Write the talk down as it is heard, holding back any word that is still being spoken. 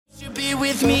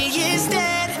with me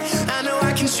instead. I know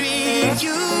I can treat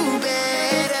you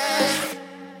better,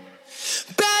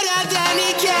 better than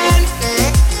he can.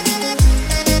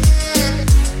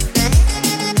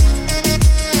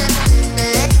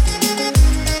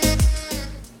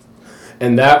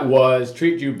 And that was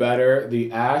Treat You Better,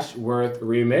 the Ashworth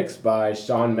remix by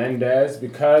Shawn Mendes,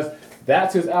 because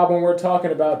that's his album we're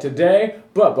talking about today.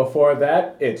 But before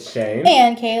that, it's Shane.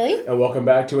 And Kaylee. And welcome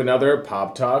back to another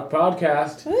Pop Talk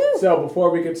podcast. Woo. So before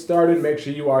we get started, make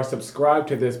sure you are subscribed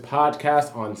to this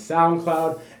podcast on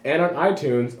SoundCloud and on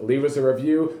iTunes. Leave us a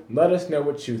review. Let us know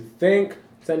what you think.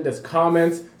 Send us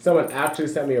comments. Someone actually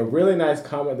sent me a really nice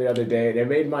comment the other day, and it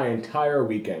made my entire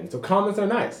weekend. So comments are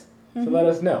nice. So let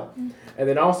us know. And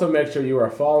then also make sure you are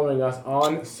following us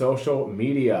on social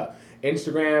media.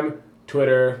 Instagram,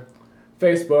 Twitter,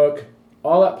 Facebook,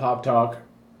 all at Pop Talk.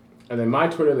 And then my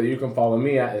Twitter that you can follow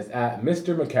me at is at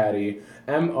Mr. McCatty,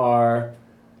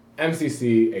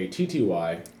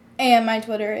 MrMCCATTY. And my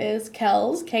Twitter is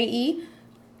Kells, Kekel.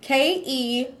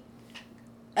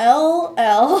 I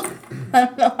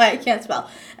don't know why I can't spell.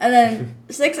 And then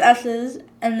 6 S's,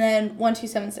 and then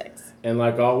 1276. And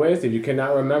like always, if you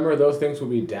cannot remember, those things will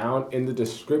be down in the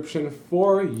description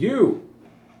for you.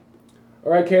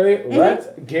 All right, Kaylee, let's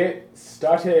get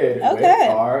started with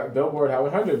our Billboard Hot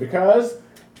 100 because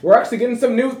we're actually getting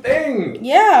some new things.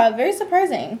 Yeah, very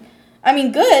surprising. I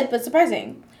mean, good, but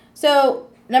surprising. So,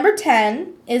 number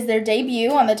 10 is their debut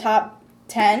on the top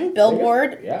 10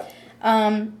 Billboard. Yeah.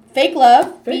 Fake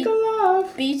Love. Fake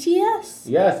Love. BTS.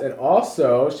 Yes, and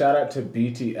also shout out to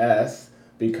BTS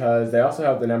because they also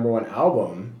have the #1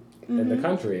 album in the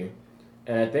country.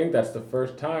 And I think that's the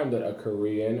first time that a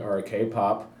Korean or a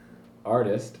K-pop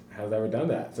artist has ever done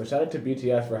that. So shout out to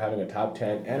BTS for having a top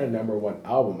 10 and a #1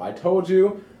 album. I told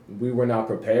you we were not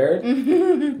prepared.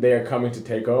 They are coming to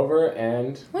take over,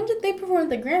 and When did they perform at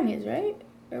the Grammys, right?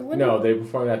 they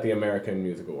performed at the American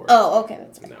Music Awards. Oh, okay,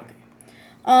 that's fine. No.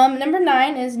 Number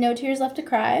 9 is No Tears Left to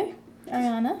Cry,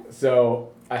 Ariana. So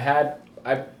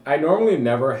I normally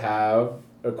never have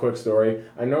a quick story.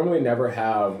 I normally never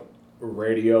have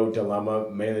radio dilemma,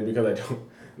 mainly because I don't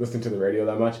listen to the radio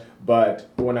that much. But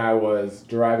when I was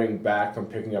driving back from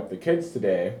picking up the kids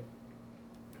today,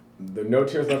 the No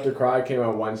Tears Left to Cry came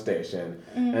on one station,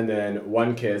 and then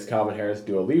One Kiss, Calvin Harris,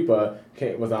 Dua Lipa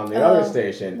was on the other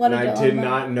station, and I did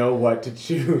not know what to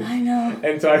choose. I know.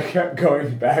 And so I kept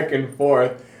going back and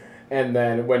forth, and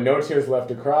then when No Tears Left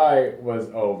to Cry was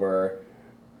over,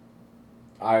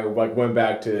 I went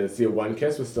back to see if One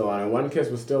Kiss was still on, and One Kiss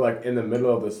was still in the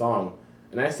middle of the song,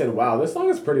 and I said, "Wow, this song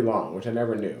is pretty long," which I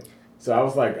never knew. So I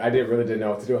was I didn't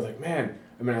know what to do. I was like, man.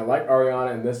 I mean, I like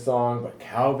Ariana in this song, but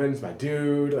Calvin's my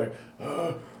dude.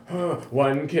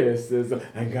 One kiss is,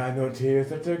 I got no tears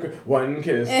left to cry. One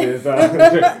kiss is,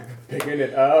 picking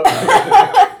it up.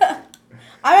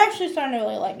 I'm actually starting to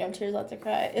really like No Tears Left to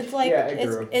Cry. It's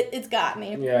it's got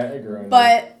me. Yeah, it grew.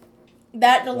 But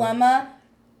that dilemma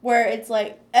where it's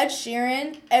Ed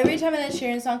Sheeran, every time an Ed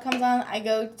Sheeran song comes on, I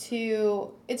go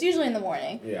to, it's usually in the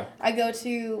morning. Yeah. I go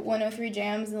to 103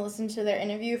 Jams and listen to their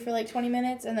interview for 20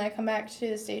 minutes, and then I come back to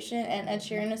the station and Ed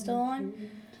Sheeran is still on.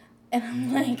 And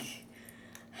I'm like,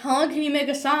 how long can you make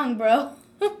a song, bro?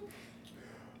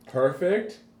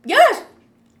 Perfect? Yes!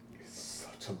 It's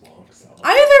such a long song.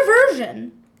 Either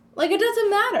version. It doesn't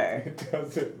matter. It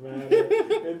doesn't matter.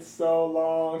 It's so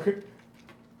long.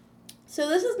 So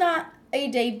this is not a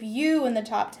debut in the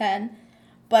top 10,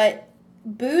 but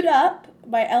Boo'd Up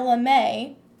by Ella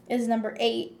Mai is number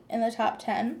 8 in the top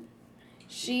 10.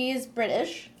 She's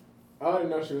British. Oh, I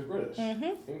didn't know she was British.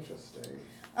 Mm-hmm. Interesting.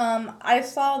 I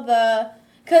saw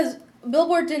because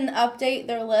Billboard didn't update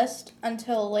their list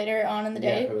until later on in the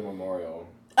day. Yeah, for the Memorial.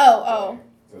 Oh.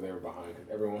 So they were behind because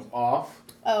everyone was off.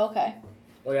 Oh, okay.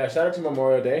 Well, yeah, shout out to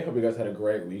Memorial Day. Hope you guys had a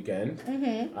great weekend.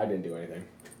 Mm-hmm. I didn't do anything.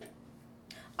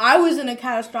 I was in a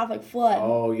catastrophic flood.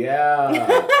 Oh, yeah.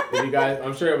 You guys,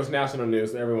 I'm sure it was national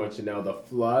news, so everyone should know. The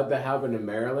flood that happened in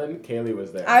Maryland, Kaylee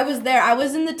was there. I was there. I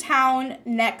was in the town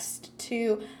next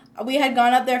to, we had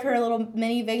gone up there for a little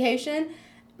mini vacation,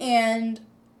 and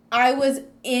I was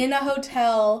in a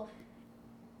hotel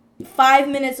 5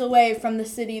 minutes away from the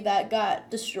city that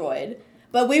got destroyed.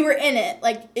 But we were in it.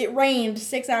 It rained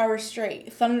 6 hours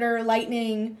straight. Thunder,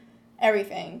 lightning,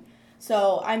 everything.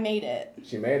 So I made it.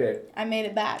 She made it. I made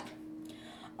it back.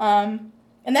 And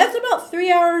that's about 4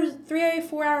 hours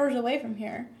away from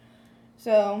here.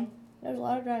 So there's a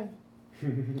lot of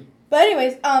driving. But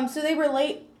anyways, so they were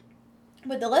late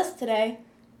with the list today.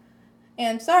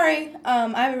 And sorry, I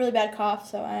have a really bad cough,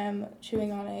 so I am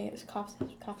chewing on a cough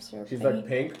syrup. She's thingy. like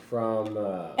Pink from,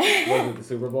 was it the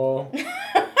Super Bowl?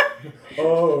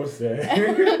 Oh, say.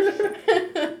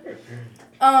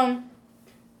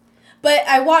 But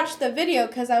I watched the video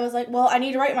because I was like, well, I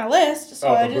need to write my list.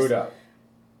 So I for just Boot Up.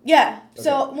 Yeah. Okay.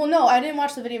 So, well, no, I didn't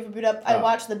watch the video for Boot Up. I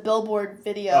watched the Billboard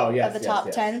video of the top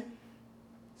 10.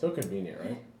 So convenient,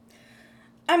 right?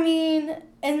 I mean,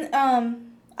 and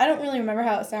I don't really remember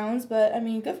how it sounds, but I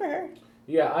mean, good for her.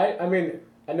 Yeah, I mean,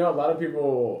 I know a lot of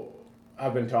people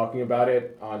have been talking about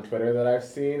it on Twitter that I've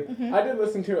seen. Mm-hmm. I did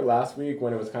listen to it last week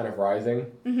when it was kind of rising.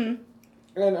 Mm-hmm.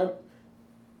 And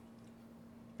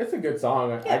it's a good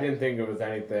song. Yeah. I didn't think it was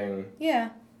anything Yeah,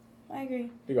 I agree.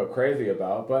 to go crazy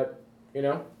about, but, you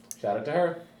know, shout out to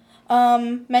her.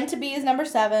 Meant to Be is number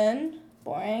 7.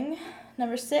 Boring.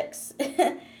 Number 6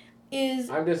 is...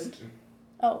 I just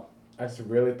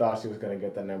really thought she was going to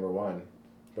get that number 1.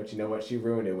 But you know what? She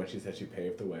ruined it when she said she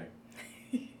paved the way.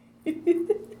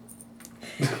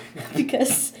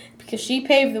 because she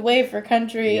paved the way for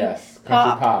country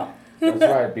pop. That's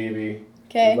right, BB.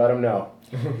 Okay. Let them know.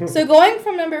 So going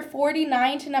from number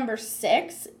 49 to number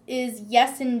 6 is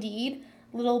Yes Indeed,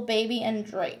 Little Baby and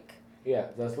Drake. Yeah,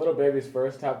 that's Little Baby's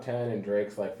first top 10 and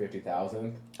Drake's like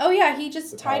 50,000th. Oh yeah, he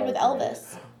just tied with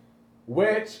Elvis.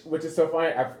 Which is so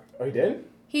funny. Oh, he did?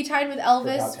 He tied with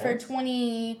Elvis For for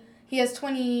 20. He has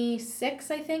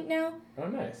 26, I think now. Oh,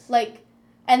 nice.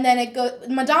 And then it goes.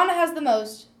 Madonna has the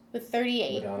most with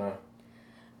 38. Madonna.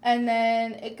 And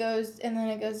then it goes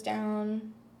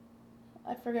down.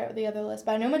 I forget the other list,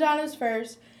 but I know Madonna's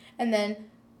first, and then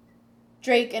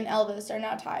Drake and Elvis are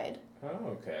now tied.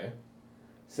 Oh, okay.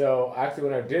 So actually,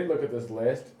 when I did look at this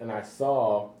list and I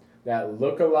saw that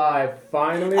Look Alive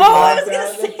finally dropped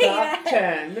out of the top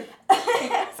 10.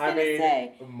 I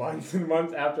mean, months and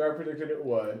months after I predicted it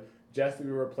would, just to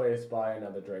be replaced by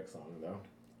another Drake song, though.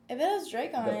 If it has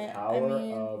Drake on it, The power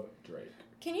of Drake.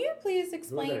 Can you please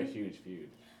explain? It was a huge feud.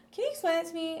 Can you explain it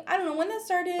to me? I don't know when that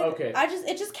started. Okay.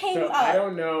 It just came up. I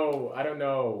don't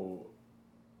know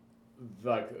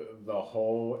like the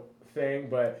whole thing,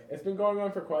 but it's been going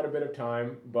on for quite a bit of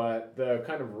time. But the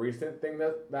kind of recent thing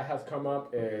that has come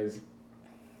up is,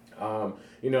 there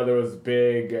was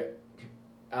big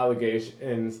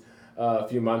allegations a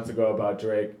few months ago about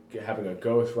Drake having a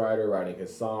ghostwriter writing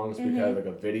his songs because like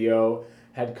a video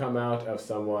had come out of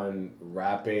someone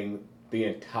rapping the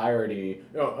entirety.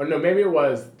 No, maybe it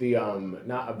was the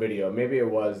not a video. Maybe it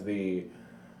was the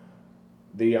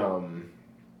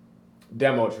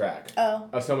demo track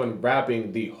of someone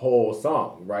rapping the whole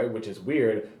song, right? Which is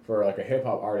weird for like a hip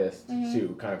hop artist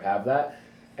to kind of have that.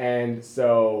 And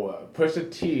so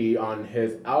Pusha T on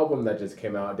his album that just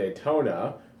came out,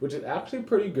 Daytona, which is actually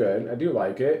pretty good. I do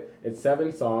like it. It's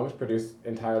 7 songs produced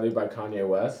entirely by Kanye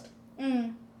West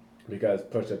because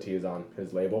Pusha T is on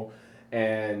his label.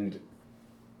 And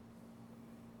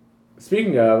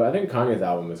speaking of, I think Kanye's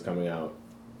album is coming out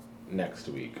next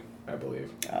week, I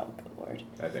believe. Oh, good lord.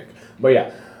 I think. But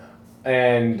yeah.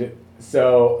 And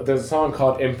so there's a song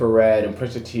called Infrared, and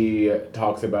Pusha T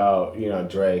talks about,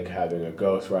 Drake having a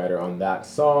ghostwriter on that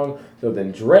song. So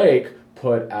then Drake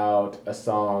put out a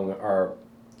song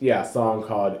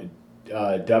called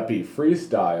Duppy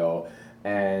Freestyle,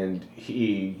 and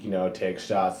he, takes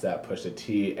shots at Pusha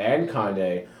T and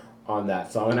Kanye on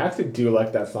that song. And I actually do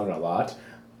like that song a lot.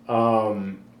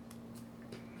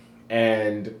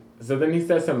 And so then he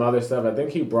said some other stuff. I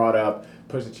think he brought up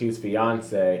Pusha T's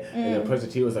fiance, and then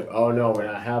Pusha T was like, "Oh no, we're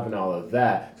not having all of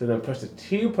that." So then Pusha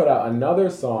T put out another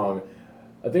song.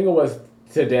 I think it was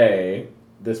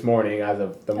this morning, as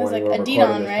of the morning we're recording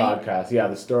this podcast. Yeah,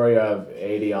 the story of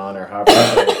Adion, or however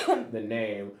you say the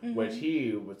name, which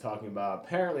he was talking about.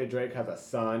 Apparently, Drake has a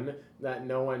son that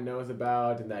no one knows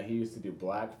about, and that he used to do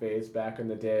blackface back in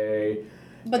the day.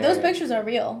 But those pictures are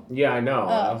real. Yeah, I know.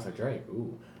 I was like, Drake,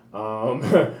 ooh.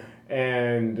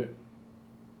 And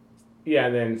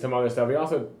then some other stuff. He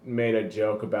also made a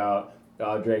joke about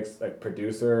Drake's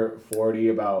producer 40,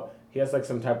 about he has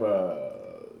some type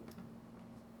of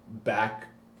back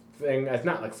thing. It's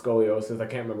not like scoliosis. I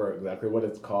can't remember exactly what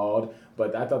it's called,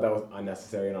 but I thought that was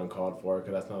unnecessary and uncalled for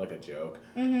because that's not a joke.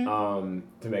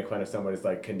 To make fun of somebody's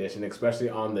condition, especially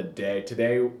on the day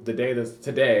today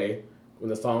when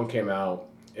the song came out.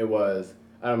 It was,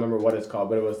 I don't remember what it's called,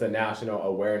 but it was the national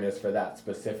awareness for that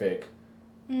specific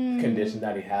condition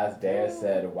that he has day. I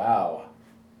said, wow,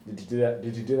 did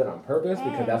you do that on purpose?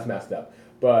 Because that's messed up.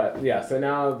 But yeah, so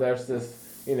now there's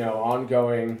this,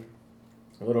 ongoing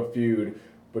little feud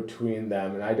between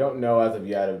them. And I don't know as of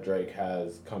yet if Drake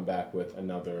has come back with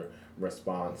another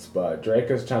response, but Drake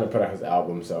is trying to put out his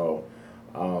album, so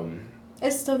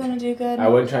it's still gonna do good. I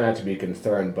wouldn't try not to be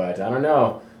concerned, but I don't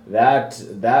know.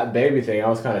 That baby thing, I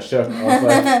was kind of shook. I was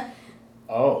like,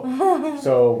 Oh.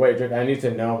 So, wait, Drake, I need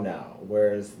to know now.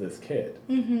 Where is this kid?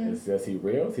 Mm-hmm. Is he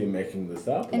real? Is he making this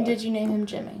up? And did you name him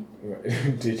Jimmy?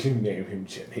 Did you name him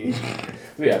Jimmy?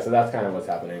 So, yeah, so that's kind of what's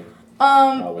happening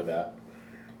with that.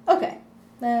 Okay.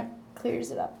 That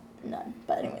clears it up. None.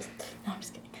 But anyways. No, I'm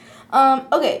just kidding.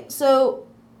 Okay, so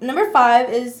number 5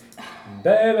 is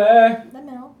Baby, the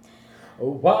middle.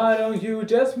 why don't you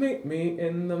just meet me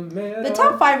in the middle? The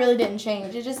top 5 really didn't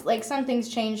change. It just like some things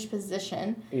changed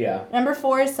position. Yeah. Number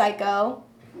 4 is Psycho.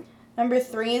 Number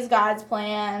 3 is God's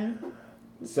Plan.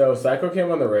 So Psycho came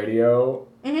on the radio.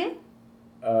 Mm-hmm.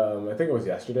 I think it was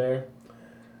yesterday,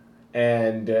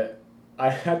 and I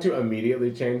had to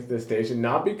immediately change the station,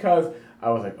 not because I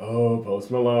was like, oh,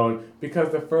 Post Malone,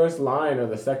 because the first line or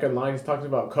the second line is talking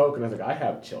about Coke, and I was like, I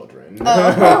have children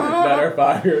that are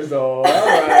 5 years old. All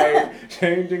right,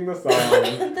 changing the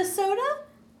song. The soda?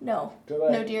 No.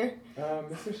 No, dear.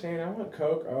 Mr. Shane, I want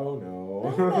Coke. Oh,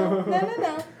 no.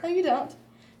 No, you don't.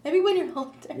 Maybe when you're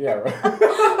older. Yeah,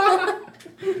 right.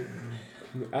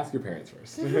 Ask your parents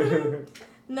first.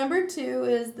 Number 2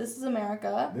 is This Is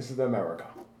America. This is America.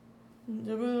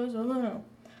 Number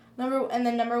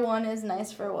 1 is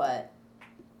Nice for What?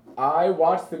 I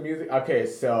watched the music. Okay,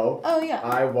 so. Oh, yeah.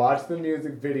 I watched the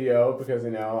music video because,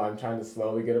 I'm trying to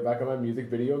slowly get it back on my music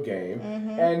video game.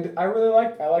 Mm-hmm. And I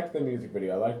liked the music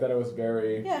video. I liked that it was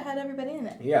very. Yeah, it had everybody in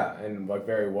it. Yeah, and like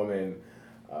very woman,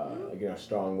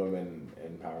 strong women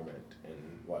empowerment and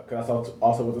what. Because that's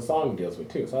also what the song deals with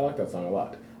too. So I like that song a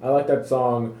lot. I like that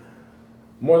song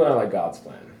more than I like God's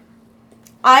Plan.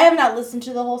 I have not listened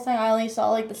to the whole thing. I only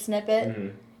saw like the snippet Mm-hmm.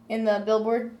 in the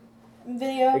Billboard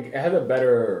video. It has a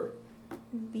better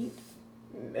Beat.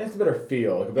 It's a better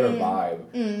feel, like a better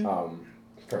vibe.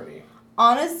 For me.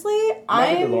 Honestly,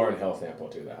 I like the Lauryn Hill sample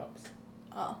too. That helps.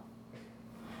 Oh.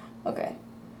 Okay.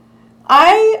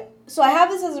 I have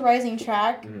this as a rising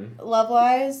track. Mm-hmm. Love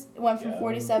Lies went from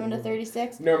 47 to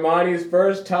 36. Normani's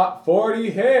first top 40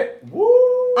 hit. Woo!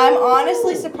 I'm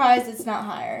honestly surprised it's not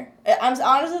higher. I'm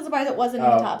honestly surprised it wasn't in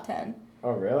the top 10.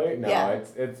 Oh really? No, Yeah.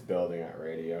 it's building at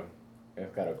radio.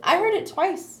 It's got a. I heard it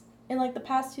twice in like the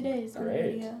past 2 days on the Great.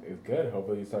 radio. It's good.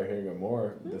 Hopefully you start hearing it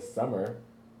more this summer.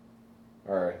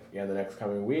 Or the next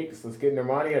coming weeks. Let's get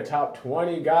Normani a top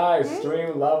 20, guys.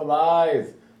 Stream Love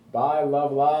Lies. Buy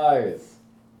Love Lies.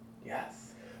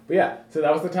 Yes. But yeah, so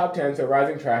that was the top 10. So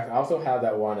Rising Tracks. I also have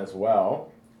that one as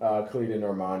well. Khalid and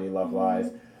Normani, Love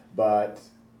Lies. But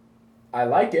I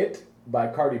Like It by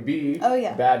Cardi B. Oh,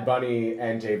 yeah. Bad Bunny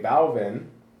and J Balvin.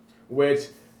 Which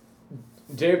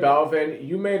J Balvin,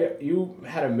 you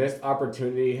had a missed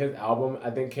opportunity. His album I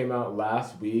think came out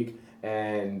last week,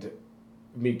 and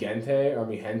Mi Gente or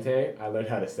Mi Gente, I learned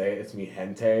how to say it. It's Mi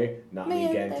Gente, not Mi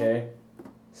Gente.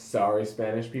 Sorry,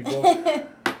 Spanish people.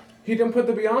 He didn't put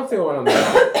the Beyonce one on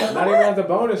there. Not even as a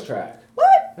bonus track.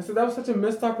 What? I said that was such a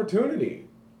missed opportunity.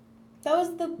 What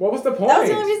was the point? That was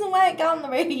the only reason why it got on the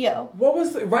radio. What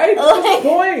was right? What's the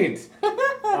point?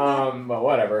 But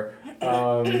whatever.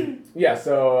 Yeah,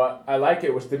 so I Like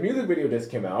It, which the music video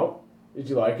just came out. Did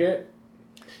you like it?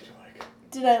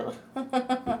 Did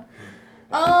I?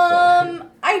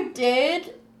 I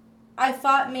did. I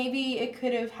thought maybe it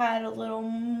could have had a little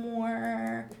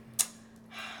more.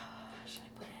 How should I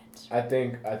put it? I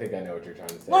think I know what you're trying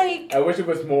to say. Like, I wish it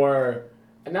was more.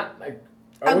 Not like.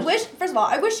 I wish. First of all,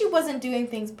 I wish she wasn't doing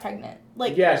things pregnant.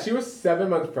 Like. Yeah, she was 7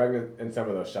 months pregnant in some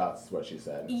of those shots. Is what she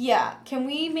said. Yeah. Can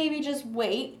we maybe just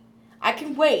wait? I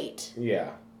can wait.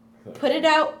 Yeah. Put it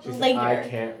out She said, later. I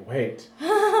can't wait.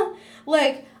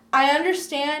 Like, I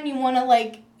understand you want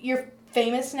to, you're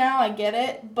famous now, I get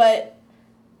it, but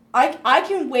I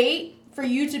can wait for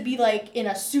you to be, in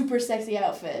a super sexy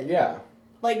outfit. Yeah.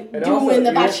 And And doing also,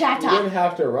 the bachata. You didn't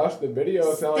have to rush the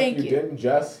video. It's not like Thank you you. didn't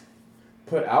just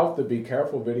put out the Be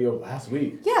Careful video last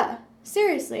week. Yeah,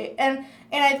 seriously. And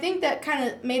I think that kind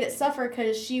of made it suffer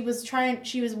because she was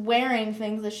wearing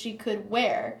things that she could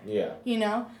wear. Yeah. You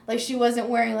know? She wasn't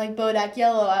wearing, Bodak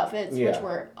Yellow outfits, which Yeah.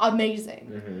 were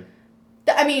amazing. Mm-hmm.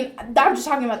 I mean, I'm just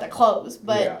talking about the clothes,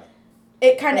 but... Yeah.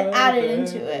 It kind of added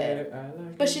into it.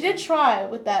 Like But she did try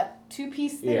with that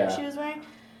two-piece thing Yeah. she was wearing.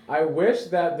 I wish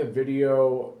that the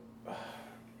video.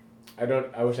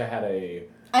 I wish I had a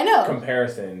I know.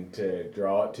 comparison to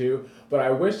draw it to, but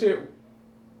I wish it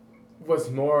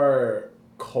was more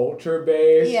culture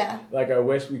based. Yeah. I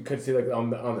wish we could see on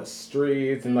the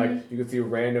streets and you could see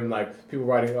random people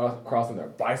riding across on their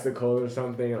bicycles or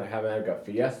something and having a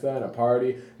fiesta and a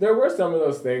party. There were some of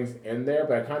those things in there,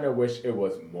 but I kind of wish it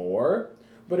was more.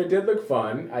 But it did look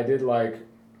fun. I did like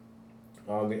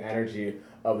the energy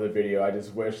of the video. I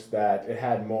just wish that it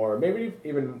had more, maybe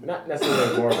even not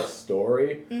necessarily more of a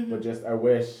story, but just I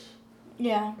wish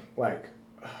Yeah.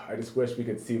 I just wish we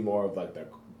could see more of like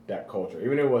that culture.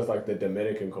 Even if it was like the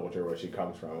Dominican culture where she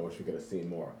comes from, I wish we could have seen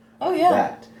more. Oh yeah.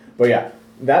 That. But yeah,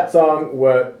 that song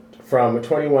was from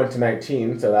 21 to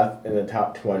 19, so that's in the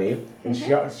top 20. And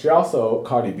she also,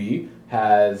 Cardi B,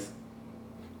 has...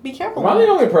 Be careful. Am I the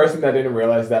only person that didn't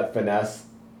realize that Finesse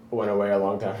went away a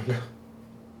long time ago?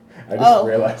 I just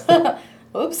realized that.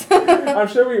 Oops. I'm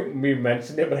sure we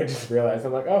mentioned it, but I just realized.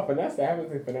 I'm like, oh, Finesse, I haven't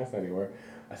seen Finesse anywhere.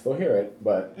 I still hear it,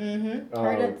 but...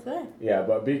 Heard it today. Yeah,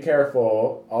 but Be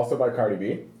Careful, also by Cardi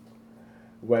B,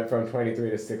 went from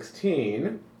 23 to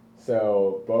 16.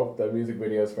 So both the music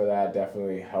videos for that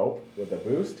definitely help with the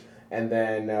boost. And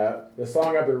then the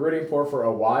song I've been rooting for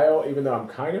a while, even though I'm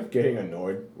kind of getting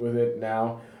annoyed with it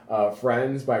now,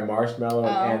 Friends by Marshmello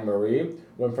and Anne Marie,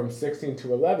 went from 16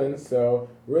 to 11, so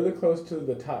really close to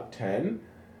the top 10.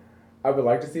 I would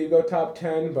like to see it go top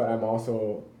 10, but I'm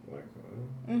also like,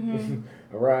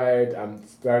 all right, I'm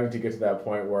starting to get to that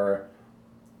point where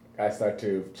I start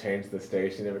to change the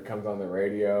station if it comes on the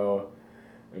radio.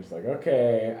 I'm just like,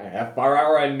 okay, I have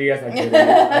Farah, I can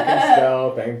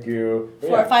spell, thank you. But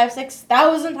 4, 5,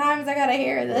 6,000 times I gotta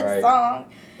hear this song.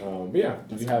 But yeah,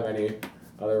 did you have any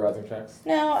other rising tracks?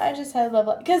 No, I just had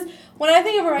Love. Because when I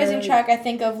think of a rising track, I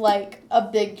think of like a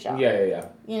big jump. Yeah.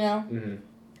 You know? Mm-hmm.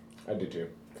 I do too.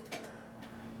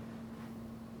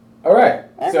 All right.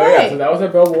 So that was our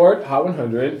Billboard Hot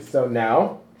 100. So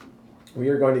now we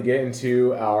are going to get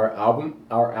into our album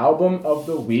of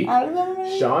the week.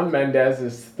 Shawn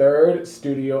Mendes' third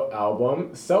studio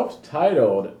album,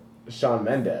 self-titled Shawn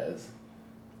Mendes.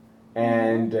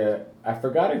 And I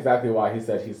forgot exactly why he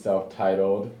said he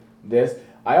self-titled this.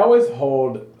 I always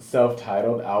hold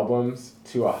self-titled albums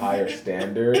to a higher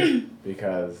standard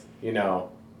because, you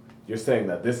know, you're saying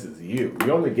that this is you.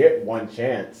 You only get one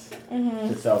chance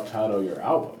to self-title your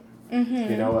album.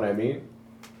 You know what I mean?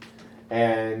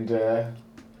 And so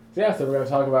we're going to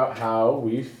talk about how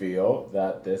we feel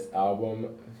that this album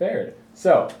fared.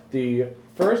 So the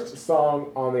first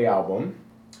song on the album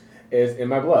is In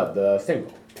My Blood, the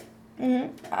single.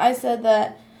 I said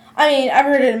that. I mean, I've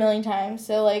heard it a million times.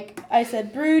 So, like, I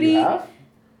said Broody. You have?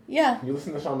 Yeah. You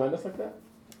listen to Shawn Mendes like that?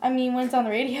 I mean, when it's on the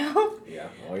radio. Yeah.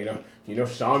 Well, you know,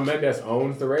 Shawn Mendes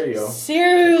owns the radio.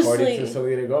 Seriously. According to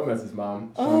Selena Gomez's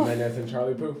mom, Shawn Mendes and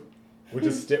Charlie Puth,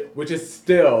 which is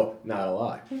still not a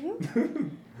lie.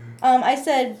 I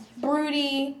said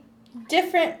Broody,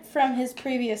 different from his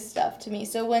previous stuff to me.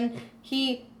 So when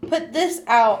he put this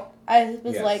out, I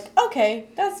was like, okay,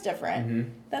 that's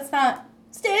different. That's not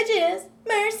Stitches,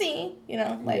 Mercy, you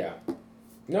know, like. Yeah.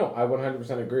 No, I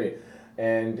 100% agree.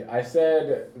 And I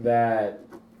said that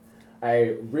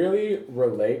I really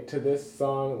relate to this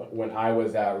song when I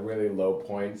was at really low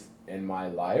points in my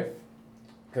life.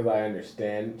 Because I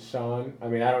understand Shawn. I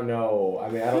mean, I don't know. I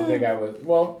mean, I don't think I was.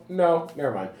 Well, no,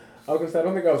 never mind. I was going to say, I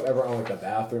don't think I was ever on like the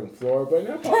bathroom floor, but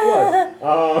no, I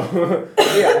was.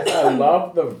 I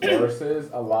love the verses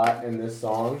a lot in this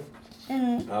song.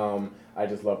 I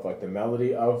just love like the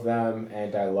melody of them,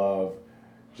 and I love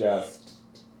just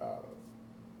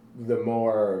the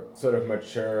more sort of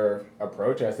mature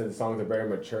approach. I said the song's a very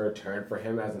mature turn for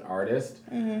him as an artist,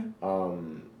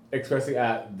 especially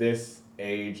at this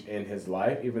age in his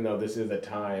life, even though this is a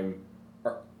time,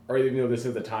 or even though this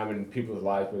is a time in people's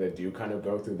lives where they do kind of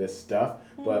go through this stuff,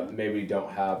 but maybe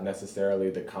don't have necessarily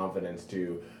the confidence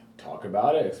to talk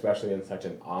about it, especially in such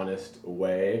an honest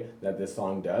way that this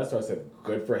song does. So I said,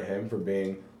 good for him for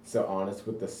being so honest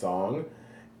with the song.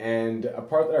 And a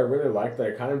part that I really liked that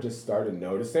I kind of just started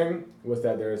noticing was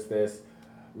that there's this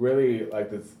really like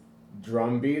this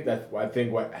drum beat that I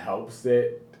think what helps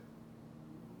it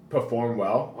perform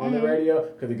well on the radio,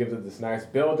 because it gives it this nice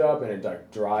build up and it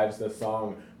like drives the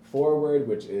song forward,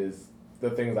 which is the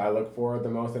things I look for the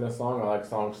most in a song. I like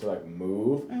songs to like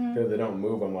move, because they don't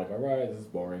move, I'm like, all right, this is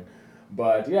boring.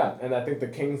 But yeah, and I think the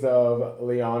Kings of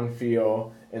Leon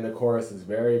feel in the chorus is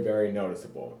very, very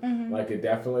noticeable. Like it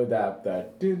definitely that dun,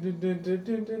 dun, dun, dun,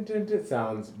 dun, dun, dun, dun,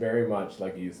 sounds very much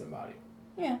like You Somebody.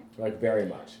 Yeah. Like very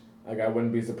much. Like I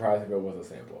wouldn't be surprised if it was a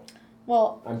sample.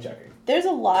 Well, I'm checking. There's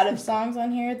a lot of songs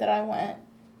on here that I went,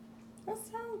 that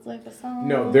sounds like a song.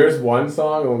 No, there's one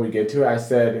song, and when we get to it, I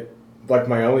said, like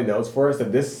my only notes for it, I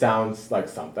said, this sounds like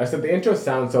something. I said, the intro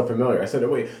sounds so familiar. I said,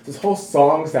 wait, this whole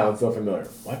song sounds so familiar.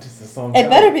 What does this song sound It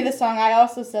better be the song. I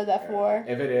also said that for.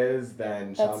 If it is,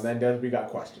 then Shawn Mendes, we got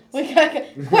questions. We got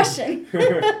a question.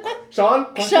 Shawn?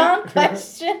 Question? Shawn,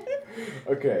 question.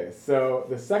 Okay, so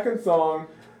the second song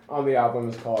on the album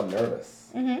is called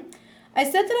Nervous. I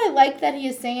said that I like that he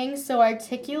is singing so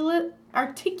articulately,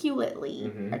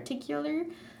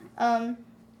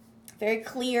 very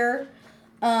clear.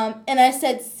 And I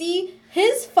said, see,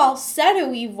 his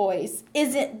falsetto-y voice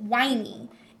isn't whiny.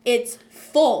 It's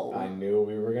full. I knew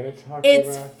we were going to talk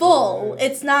It's about full. that.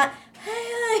 It's not.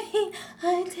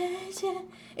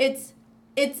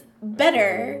 It's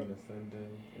better.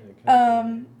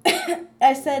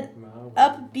 I said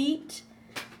upbeat.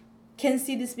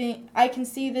 I can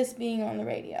see this being on the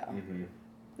radio. Mm-hmm.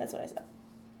 That's what I said.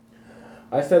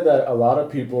 I said that a lot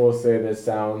of people say this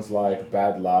sounds like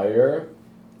Bad Liar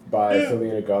by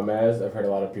Selena Gomez. I've heard a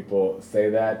lot of people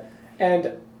say that.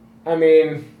 And, I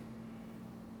mean...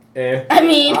 I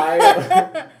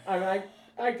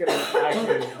can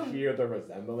hear the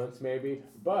resemblance maybe,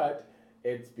 but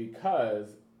it's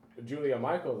because Julia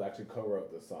Michaels actually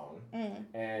co-wrote the song,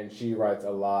 and she writes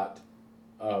a lot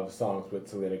of songs with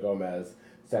Selena Gomez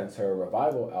since her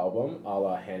revival album, a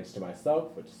la Hands to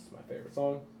Myself, which is my favorite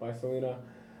song by Selena.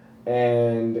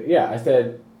 And yeah, I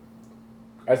said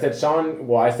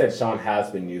Sean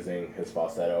has been using his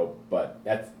falsetto, but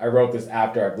I wrote this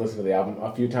after I've listened to the album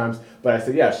a few times, but I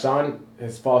said, yeah, Sean,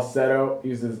 his falsetto he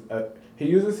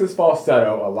uses his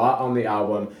falsetto a lot on the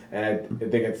album, and I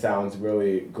think it sounds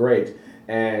really great,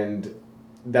 and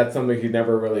that's something he's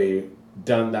never really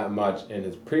done that much in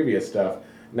his previous stuff,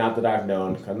 not that I've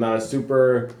known. I'm not a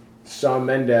super Shawn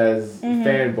Mendes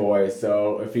fanboy,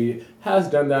 so if he has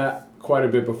done that quite a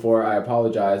bit before, I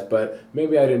apologize, but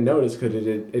maybe I didn't notice because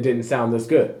it didn't sound this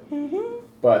good.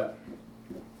 But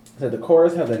so the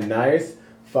chorus has a nice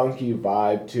funky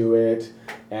vibe to it,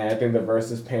 and I think the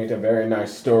verses paint a very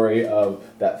nice story of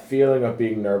that feeling of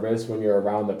being nervous when you're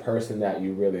around the person that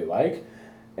you really like,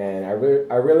 and I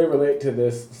really relate to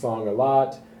this song a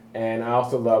lot. And I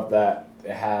also love that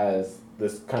it has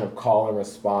this kind of call and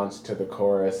response to the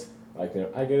chorus, like, you know,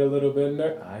 I get a little bit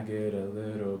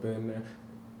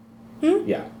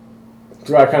yeah.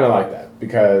 So I kind of like that,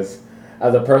 because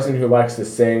as a person who likes to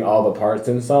sing all the parts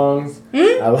in songs,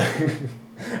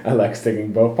 I like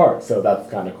singing both parts, so that's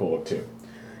kind of cool too.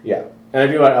 Yeah,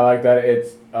 and I like that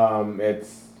it's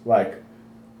like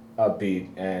upbeat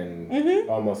and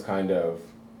almost kind of,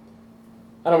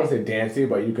 I don't want to say dancey,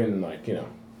 but you can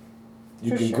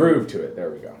groove to it.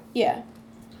 There we go. Yeah.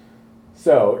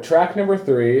 So, track number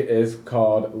 3 is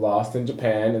called Lost in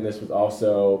Japan, and this was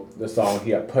also the song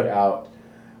he had put out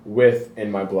with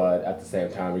In My Blood at the same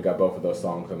time. We got both of those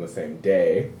songs on the same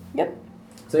day. Yep.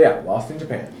 So yeah, Lost in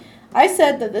Japan. I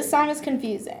said that this song is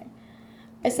confusing.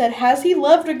 I said, has he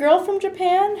loved a girl from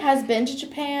Japan? Has been to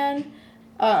Japan?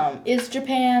 Is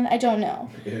Japan? I don't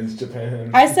know. Is Japan.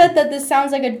 I said that this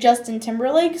sounds like a Justin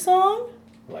Timberlake song.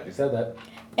 Glad you said that.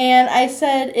 And I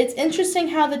said, it's interesting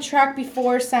how the track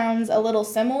before sounds a little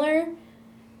similar.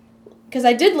 Because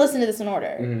I did listen to this in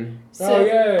order. Mm-hmm. So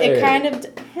yay. it kind of...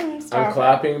 I'm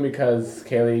clapping because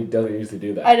Kaylee doesn't usually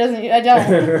do that. I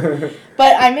don't.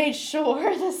 But I made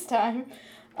sure this time.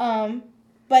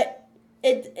 But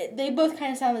they both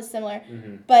kind of sounded similar.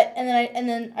 Mm-hmm. But and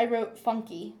then I wrote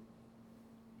funky.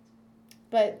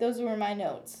 But those were my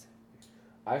notes.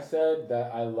 I said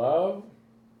that I love...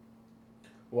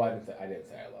 Well, I didn't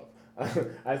say I love.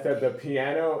 I said the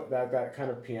piano, that kind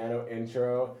of piano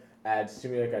intro adds to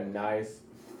me like a nice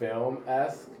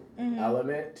film-esque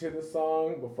element to the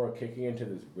song before kicking into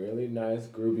this really nice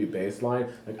groovy bass line.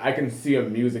 Like, I can see a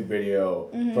music video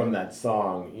from that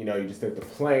song. You know, you just take the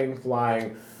plane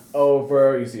flying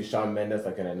over, you see Shawn Mendes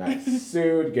like in a nice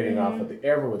suit, getting off at the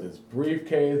airport with his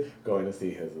briefcase, going to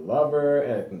see his lover,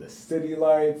 and the city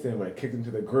lights, and when it kicks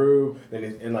into the groove, then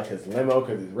he's in like his limo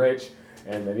because he's rich.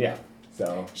 And then, yeah,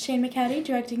 so... Shane McCaddy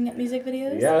directing music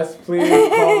videos? Yes, please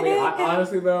call me.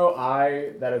 Honestly, though,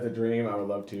 that is a dream. I would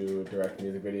love to direct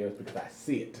music videos because I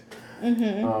see it.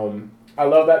 I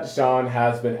love that Sean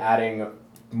has been adding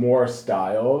more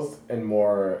styles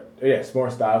more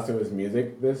styles to his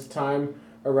music this time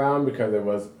around, because it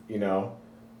was,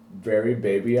 very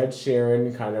baby Ed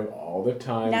Sheeran kind of all the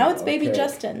time. Now it's baby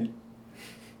Justin.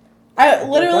 I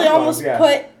literally almost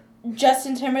put...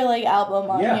 Justin Timberlake album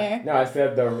on here. No, I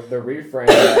said the refrain,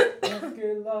 let's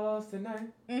get lost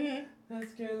tonight,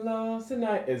 let's get lost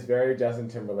tonight, is very Justin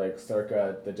Timberlake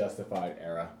circa the Justified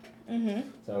era.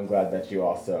 So I'm glad that you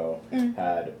also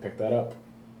had picked that up.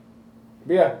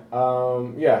 But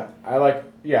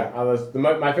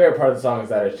my favorite part of the song is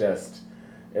that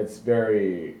it's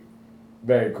very,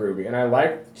 very groovy. And I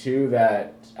like, too,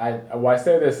 that, I think I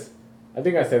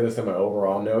say this in my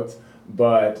overall notes,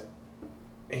 but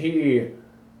I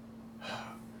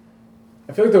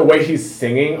feel like the way he's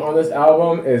singing on this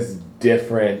album is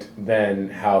different than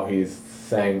how he's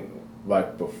sang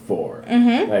like before.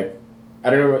 Like, I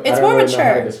don't know. It's more mature. Know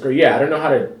how to describe. Yeah, I don't know how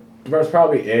to. That's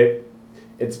probably it.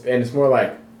 It's more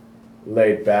like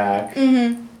laid back.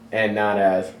 and not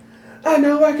as, I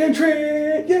know I can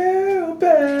treat you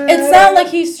better. It's not like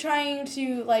he's trying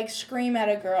to like scream at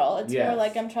a girl. It's more Yes.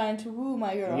 like I'm trying to woo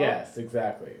my girl. Yes,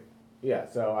 exactly. Yeah,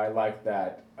 so I like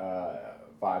that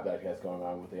vibe that he has going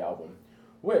on with the album.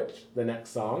 Which, the next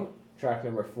song, track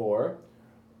number 4,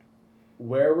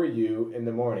 Where Were You in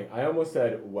the Morning? I almost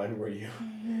said, when were you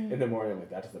in the morning? I'm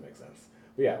like, that doesn't make sense.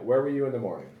 But yeah, where were you in the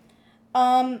morning?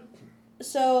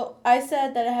 So I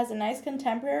said that it has a nice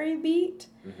contemporary beat.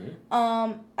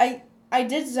 Mm-hmm. I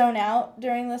did zone out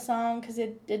during the song because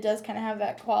it does kind of have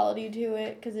that quality to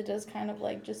it because it does kind of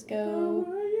like just go.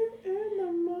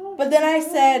 But then I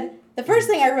said, the first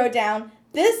thing I wrote down,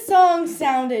 this song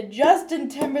sounded Justin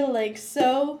Timberlake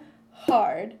so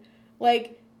hard.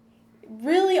 Like,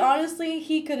 really, honestly,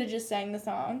 he could have just sang the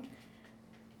song.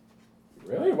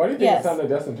 Really? Why do you think Yes. it sounded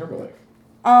like Justin Timberlake?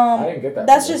 I didn't get that.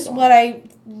 That's from this just song. what I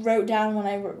wrote down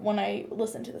when I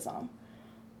listened to the song.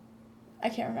 I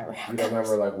can't remember how. You don't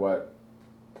remember like what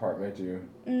part made you?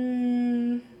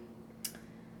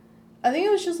 I think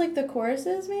it was just like the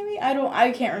choruses, maybe.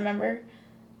 I can't remember,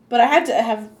 but I had to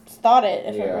have thought it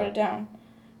if I Yeah. wrote it down.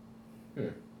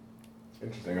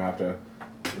 Interesting. I'll have to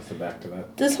listen back to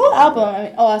that. This whole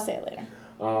album, I'll say it later.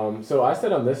 So I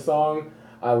said on this song,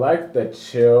 I like the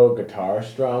chill guitar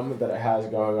strum that it has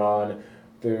going on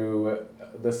through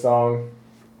the song,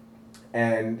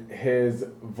 and his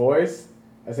voice.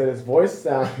 I said his voice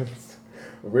sounds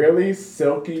really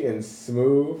silky and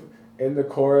smooth in the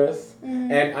chorus,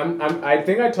 and I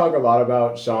think I talk a lot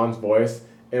about Sean's voice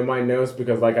in my notes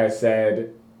because, like I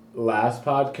said last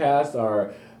podcast,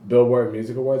 our Billboard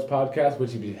Music Awards podcast,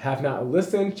 which if you have not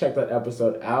listened, check that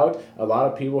episode out. A lot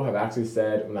of people have actually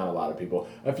said, well, not a lot of people,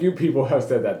 a few people have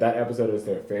said that episode is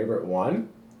their favorite one,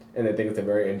 and they think it's a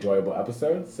very enjoyable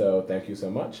episode, so thank you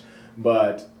so much.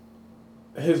 But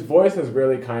his voice has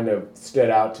really kind of stood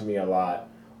out to me a lot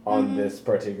on this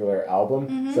particular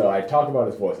album, so I talk about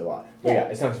his voice a lot. But yeah,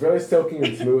 it sounds really silky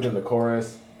and smooth in the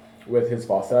chorus with his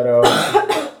falsetto.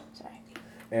 Sorry.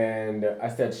 And I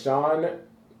said Sean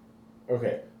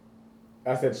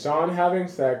having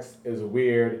sex is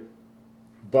weird,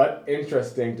 but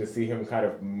interesting to see him kind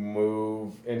of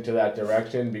move into that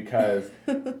direction because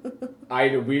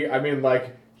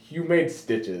you made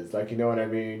stitches, like, you know what I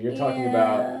mean? You're talking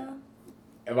about,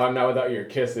 if I'm not without your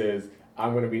kisses,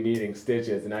 I'm going to be needing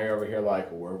stitches, and now you're over here like,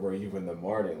 where were you in the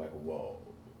morning? Like, whoa.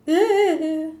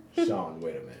 Sean,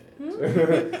 wait a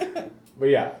minute. But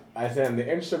yeah, I said the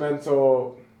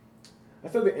instrumental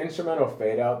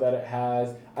fade out that it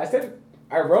has.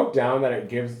 I wrote down that it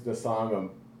gives the song a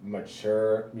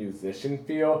mature musician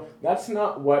feel. That's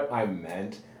not what I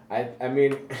meant. I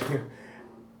mean,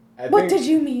 What did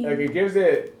you mean? Like, it gives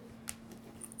it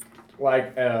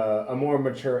like a more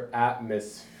mature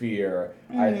atmosphere,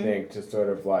 I think, to sort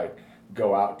of like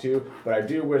go out to. But I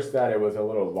do wish that it was a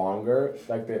little longer,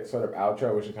 like the sort of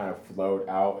outro, which it kind of flowed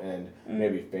out and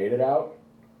maybe faded out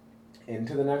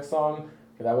into the next song.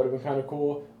 That would have been kind of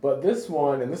cool. But this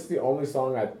one, and this is the only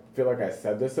song I feel like I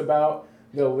said this about,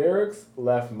 the lyrics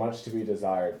left much to be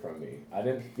desired from me. I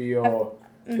didn't feel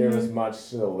there was much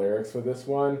to the lyrics for this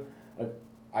one.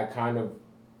 I kind of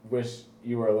wish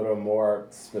you were a little more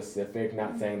specific,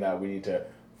 not saying that we need to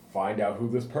find out who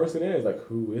this person is. Like,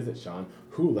 who is it, Sean?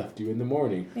 Who left you in the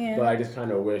morning? Yeah. But I just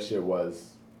kind of wish it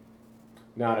was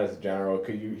not as general.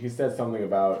 He said something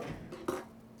about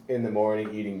in the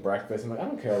morning eating breakfast. I'm like, I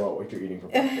don't care about what you're eating for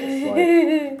breakfast.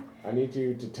 Like, I need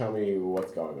you to tell me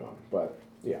what's going on. But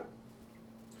yeah.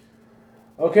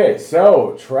 Okay,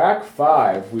 so track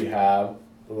 5 we have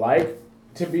Like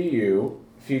to Be You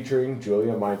featuring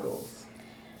Julia Michaels.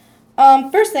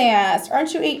 First thing I asked,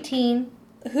 aren't you 18?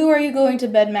 Who are you going to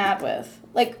bed mad with?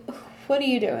 Like, what are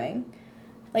you doing?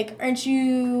 Like, aren't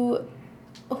you...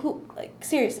 Who? Like,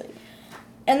 seriously.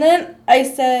 And then I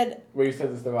said... Wait, you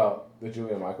said this about the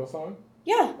Julia Michaels song?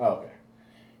 Yeah. Oh, okay.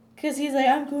 Because he's like,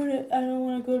 I don't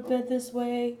want to go to bed this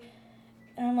way.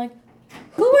 And I'm like,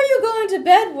 who are you going to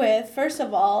bed with, first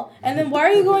of all? And then why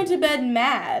are you going to bed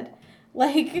mad?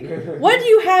 Like, what do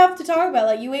you have to talk about?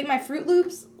 Like, you ate my Fruit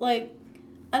Loops? Like,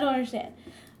 I don't understand.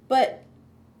 But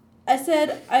I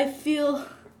said, I feel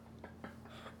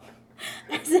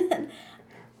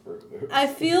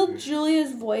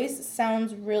Julia's voice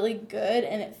sounds really good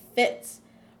and it fits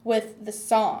with the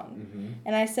song. Mm-hmm.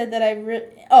 And I said that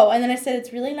and then I said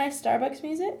it's really nice Starbucks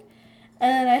music.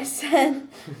 And then I said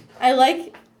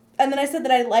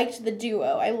that I liked the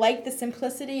duo. I liked the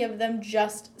simplicity of them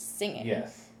just singing.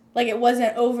 Yes. Like, it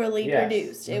wasn't overly Yes.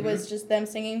 produced. It was just them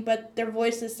singing, but their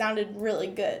voices sounded really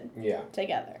good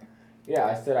together. Yeah,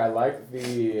 I said I like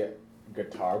the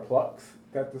guitar plucks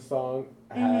that the song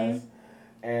has.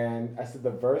 And I said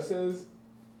the verses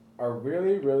are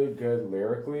really, really good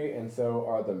lyrically, and so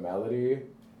are the melody.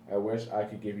 I wish I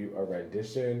could give you a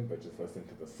rendition, but just listen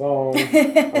to the song. Go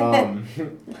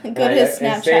to his Snapchat.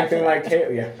 And same thing like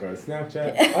Kate. Yeah, go to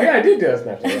Snapchat. Oh yeah, I did do a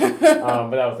Snapchat.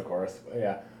 But that was the chorus.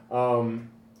 Yeah.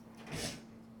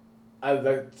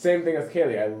 The same thing as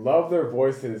Kaylee. I love their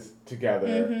voices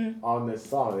together on this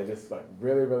song. They just like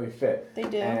really, really fit. They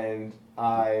do. And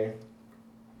I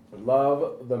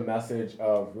love the message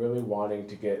of really wanting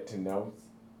to get to know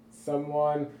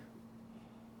someone,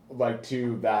 like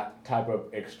to that type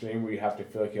of extreme where you have to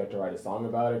feel like you have to write a song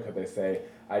about it, because they say,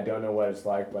 I don't know what it's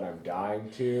like, but I'm dying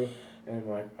to. And I'm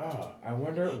like, oh, I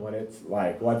wonder what it's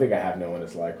like. Well, I think I have known what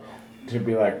it's like to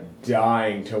be like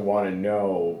dying to want to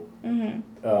know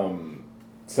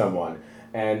someone.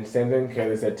 And same thing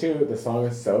Kaylee said too, the song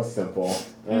is so simple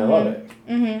and I love it.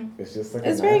 It's just like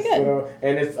it's a nice very good. little,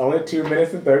 and it's only 2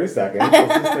 minutes and 30 seconds.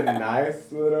 It's just a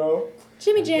nice little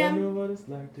Jimmy Jam. I don't know what it's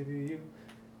like to be you.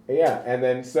 Yeah, and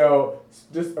then so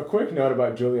just a quick note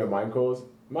about Julia Michaels.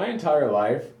 My entire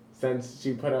life since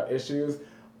she put out Issues,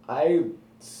 I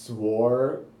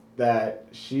swore that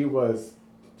she was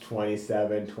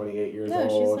 27, 28 years old.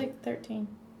 No, she's like 13.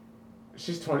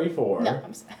 She's 24. No,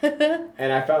 I'm sorry.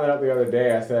 And I found that out the other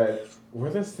day. I said,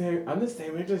 I'm the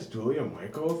same age as Julia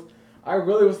Michaels? I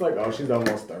really was like, oh, she's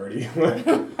almost 30.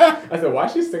 I said, why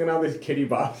is she singing all these Kitty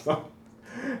Bop songs?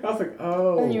 I was like,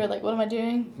 oh. And you were like, what am I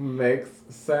doing? Makes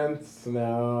sense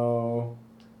now.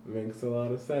 Makes a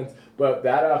lot of sense. But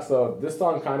that also, this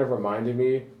song kind of reminded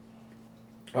me,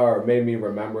 or made me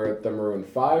remember the Maroon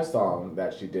 5 song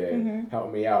that she did,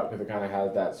 Help Me Out, because it kind of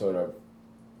has that sort of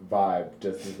vibe,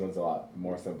 just this one's a lot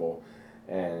more simple.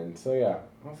 And so yeah,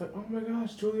 I was like, oh my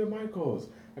gosh, Julia Michaels.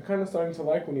 I'm kind of starting to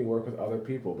like when you work with other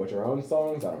people, but your own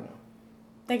songs, I don't know.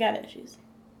 They got issues.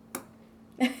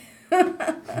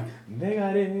 They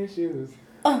got issues.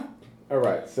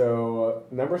 Alright, so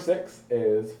number 6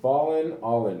 is Fallin'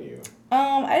 All in You.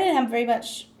 I didn't have very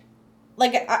much,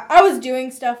 like, I was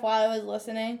doing stuff while I was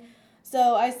listening,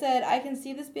 so I said, I can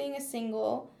see this being a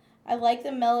single. I like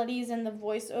the melodies and the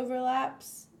voice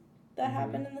overlaps that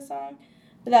happened in the song,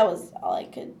 but that was all I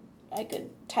could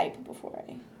type before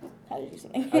I had to do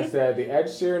something. I said the Ed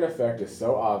Sheeran effect is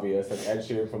so obvious, like Ed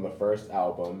Sheeran from the first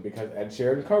album, because Ed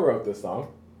Sheeran co-wrote this song.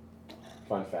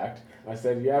 Fun fact. I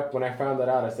said, yep, when I found that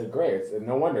out, I said, great,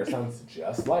 no wonder, it sounds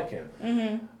just like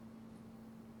him.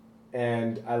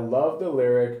 And I love the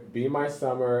lyric, be my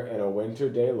summer in a winter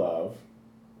day love.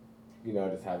 You know,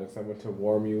 just having someone to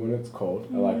warm you when it's cold.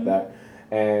 I like that.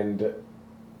 And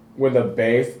when the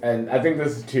bass, and I think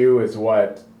this too is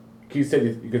what, you said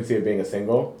you can see it being a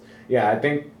single. Yeah, I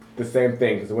think the same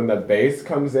thing, because when the bass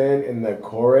comes in the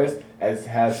chorus, it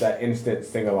has that instant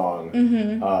sing-along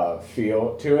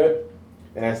feel to it.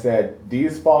 And I said,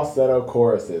 these falsetto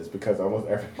choruses, because almost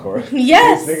every chorus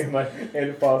is singing like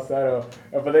in falsetto,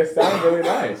 but they sound really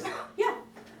nice. Yeah.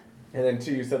 And then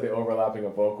too, you said the overlapping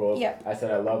of vocals. Yeah. I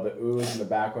said I love the oohs and the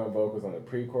background vocals on the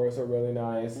pre-chorus are really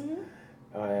nice.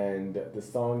 And the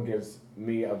song gives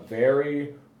me a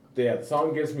very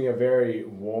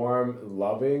warm,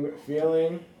 loving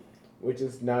feeling, which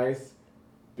is nice,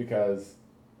 because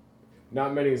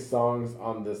not many songs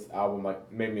on this album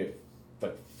like made me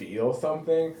like feel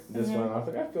something. This one, I was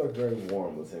like, I feel very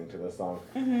warm listening to this song.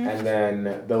 And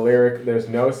then the lyric, there's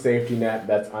no safety net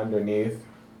that's underneath.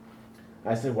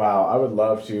 I said, wow, I would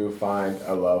love to find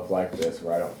a love like this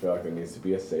where I don't feel like there needs to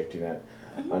be a safety net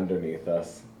underneath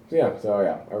us.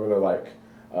 So I really like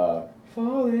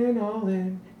Falling All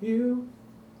in You.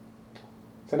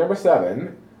 So number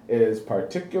 7 is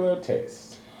Particular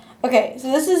Taste. Okay,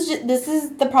 so this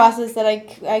is the process that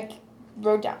I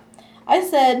wrote down. I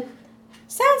said,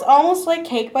 sounds almost like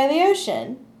Cake by the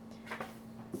Ocean.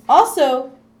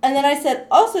 Also, and then I said,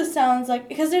 also sounds like,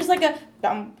 because there's like a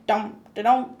dum dum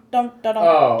dum dum dum.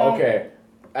 Oh, okay.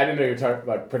 I didn't know you were talking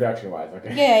like production wise.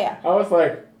 Okay. Yeah. I was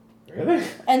like, really?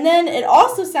 And then it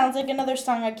also sounds like another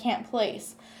song I can't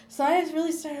place. So I just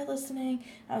really started listening.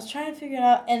 I was trying to figure it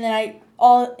out, and then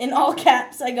in all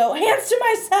caps, I go, hands to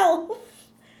myself.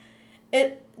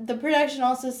 The production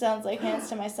also sounds like Hands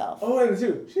to Myself. Oh, and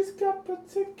too, she's got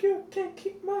particular, can't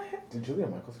keep my head. Did Julia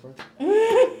Michaels score?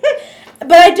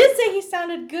 But I did say he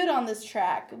sounded good on this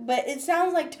track, but it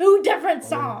sounds like 2 different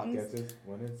songs. Guess this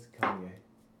one is Kanye.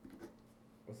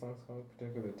 What song's called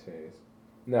Particular Taste?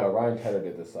 No, Ryan Tedder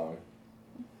did this song.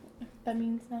 That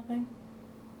means nothing.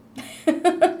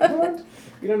 What?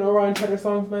 You don't know Ryan Tedder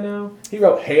songs by now? He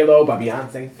wrote Halo by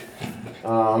Beyonce.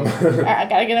 I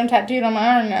gotta get him tattooed on my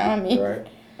arm now. Right.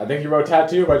 I think you wrote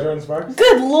Tattoo by Jordan Sparks.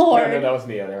 Good Lord. No, that was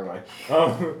Neo. Never mind.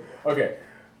 Okay.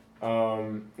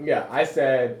 Yeah, I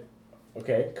said,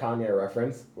 okay, Kanye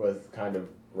reference was kind of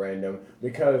random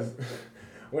because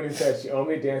when he said she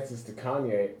only dances to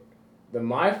Kanye,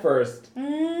 my first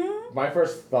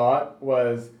thought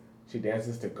was she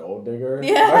dances to Gold Digger.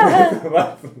 Yeah.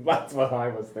 That's what I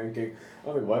was thinking. I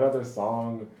was like, what other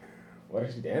song? What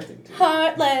is she dancing to?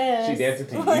 Heartless. She dancing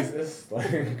to Jesus,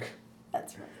 like.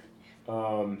 That's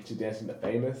right. She dancing to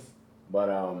Famous, but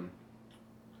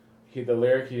the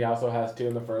lyric he also has too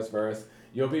in the first verse.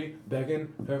 You'll be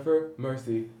begging her for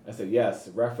mercy. I said yes.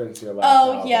 Reference your last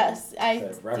album. Yes, I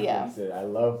said reference it. I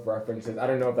love references. I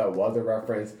don't know if that was a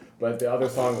reference, but the other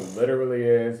song literally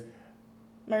is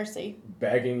Mercy.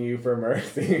 begging you for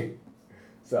mercy.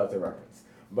 So that's a reference.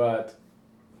 But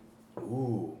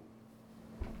ooh,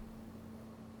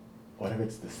 what if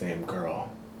it's the same girl?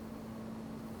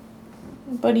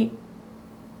 What do you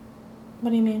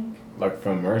mean? Like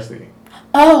from Mercy.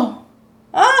 Oh.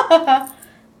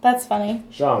 That's funny.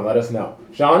 Sean, let us know.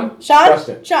 Sean?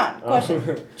 Question. Sean.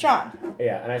 Sean.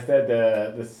 Yeah, and I said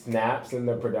the snaps in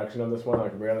the production of this one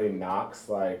like really knocks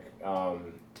the I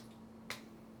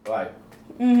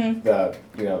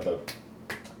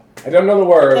don't know the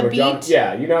word. The but beat?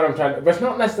 Yeah, you know what I'm trying to, but it's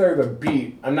not necessarily the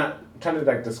beat. I'm not trying to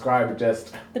like describe it,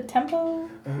 just The tempo?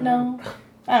 No.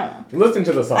 I don't know. listen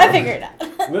to the song. I figured it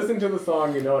out. Listen to the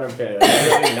song, you know what I'm saying.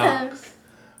 It really knocks.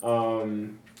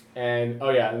 And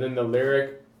then the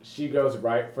lyric, she goes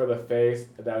right for the face.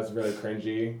 That was really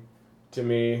cringy to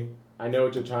me. I know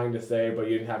what you're trying to say, but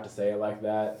you didn't have to say it like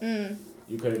that.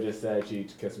 You could have just said she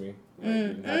kissed me. Like, you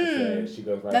didn't have to say it. She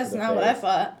goes right That's for the not face. what I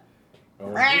thought.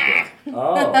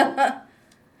 Oh.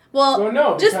 Well, So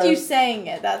no, just you because- saying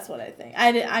it, that's what I think.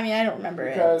 I don't remember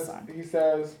Because it. he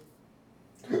says,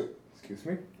 excuse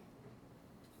me,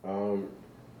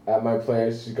 at my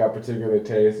place, she's got particular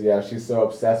taste. Yeah, she's so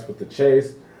obsessed with the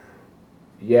chase.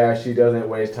 Yeah, she doesn't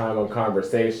waste time on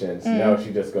conversations. No,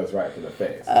 she just goes right for the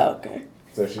face. Oh, okay.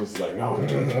 So she's like, oh,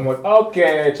 I'm like,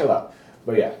 okay, chill out.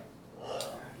 But yeah.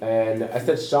 And I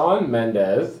said Shawn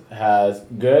Mendes has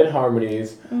good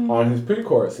harmonies on his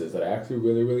pre-choruses that I actually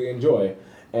really, really enjoy.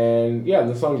 And yeah,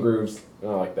 the song grooves,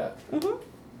 and I like that.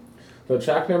 So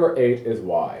track number 8 is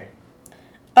Why.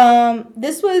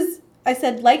 This was, I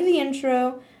said, like the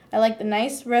intro. I like the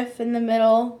nice riff in the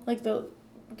middle, like the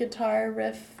guitar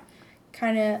riff,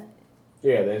 kind of.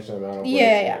 Yeah, the instrumental.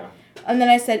 Yeah. And then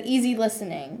I said easy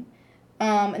listening.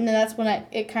 And then that's when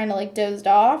it kind of like dozed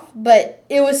off. But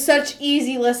it was such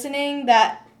easy listening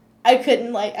that I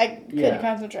couldn't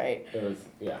concentrate. It was,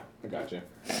 I gotcha.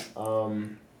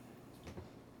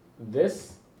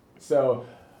 So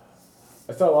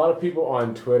I saw a lot of people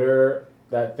on Twitter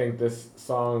that think this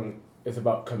song is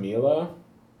about Camila.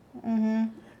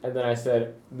 And then I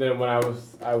said, when I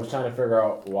was trying to figure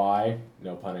out why,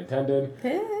 no pun intended,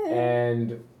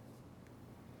 and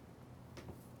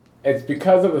it's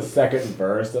because of the second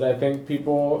verse that I think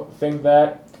people think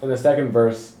that. And the second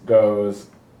verse goes,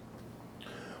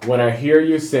 when I hear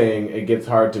you sing, it gets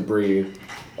hard to breathe.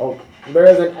 Oh,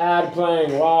 there's an ad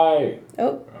playing, why?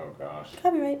 Oh Gosh.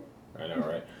 copyright. I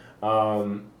know,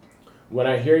 right? When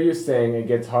I hear you sing, it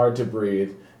gets hard to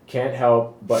breathe. Can't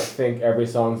help but think every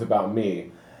song's about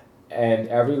me. And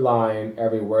every line,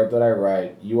 every word that I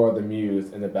write, you are the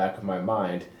muse in the back of my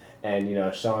mind. And,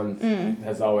 Sean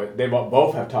has always,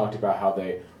 both have talked about how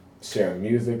they share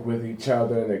music with each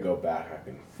other and they go back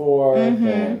and forth.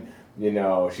 And,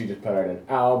 she just put out an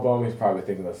album. He's probably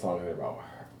thinking the songs are about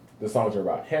her. The songs are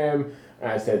about him.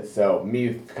 And I said, so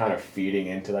me kind of feeding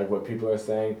into like what people are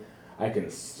saying, I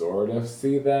can sort of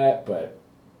see that, but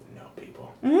no,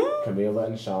 people. Camila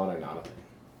and Sean are not a thing.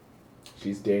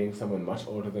 She's dating someone much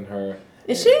older than her.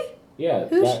 Is she? Yeah,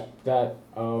 Who's that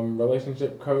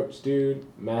relationship coach dude,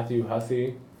 Matthew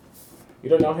Hussey. You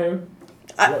don't know him?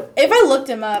 If I looked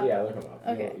him up. Yeah, look him up.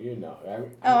 Okay. You know.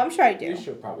 I'm sure I do. You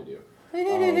should probably do.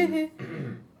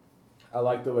 I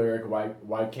like the lyric,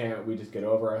 why can't we just get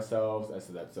over ourselves? I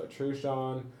said, that's so true,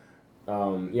 Sean.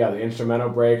 The instrumental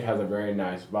break has a very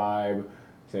nice vibe,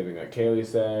 same thing like Kaylee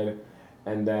said.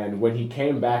 And then when he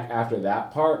came back after that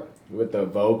part with the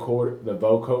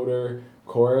vocoder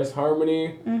chorus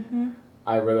harmony,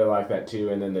 I really like that too.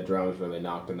 And then the drums really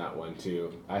knocked in that one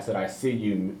too. I said, I see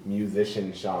you,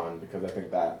 musician Sean, because I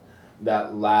think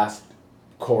that last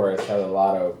chorus has a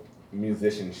lot of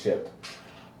musicianship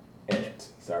in it.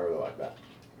 So I really like that.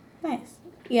 Nice.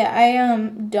 Yeah, I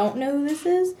don't know who this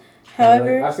is.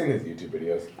 However, I've seen his YouTube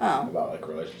videos about like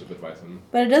relationship advice and.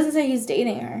 But it doesn't say he's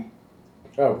dating her.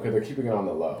 Oh, because they're keeping it on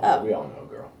the low. Oh. We all know,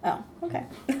 girl. Oh, okay.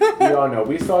 We all know.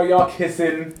 We saw y'all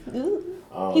kissing. Ooh,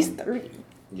 he's 30.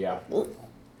 Yeah. Ooh.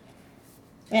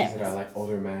 She said, Anyways. I like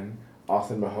older men.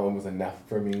 Austin Mahone was enough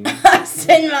for me.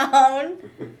 Austin Mahone.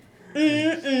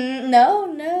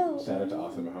 No. Shout out to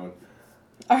Austin Mahone.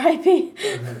 R.I.P.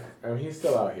 I mean, he's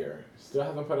still out here. Still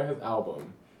hasn't put out his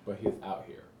album, but he's out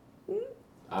here.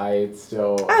 I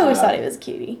always thought he was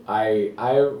cutie. I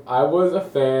was a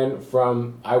fan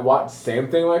from, I watched same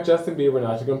thing like Justin Bieber,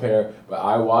 not to compare, but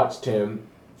I watched him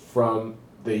from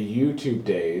the YouTube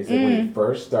days, like when he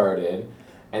first started,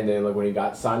 and then like when he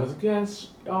got signed, I was like, yes,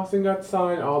 Austin got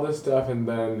signed, all this stuff, and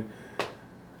then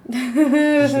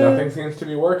just nothing seems to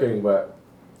be working, but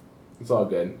it's all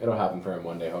good. It'll happen for him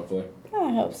one day, hopefully.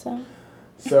 I hope so.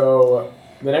 So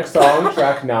the next song,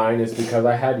 track 9, is Because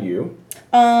I Had You.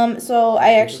 So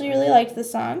I actually really liked the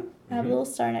song. I have a little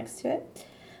star next to it.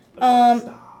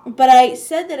 But I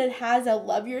said that it has a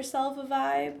Love Yourself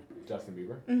vibe. Justin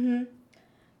Bieber.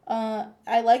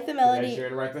 I like the melody. Did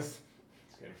Ed Sheeran write this?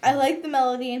 I like the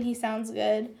melody and he sounds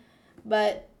good.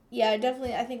 But yeah,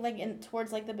 definitely I think like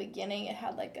towards like the beginning it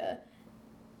had like a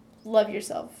Love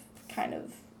Yourself kind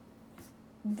of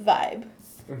vibe.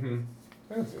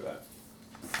 I can see that.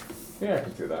 Yeah, I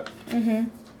can see that.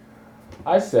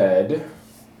 I said,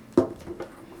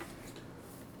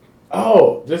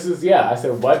 oh, this is, I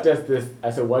said, what does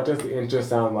the intro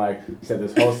sound like? I said,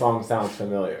 this whole song sounds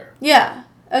familiar. Yeah,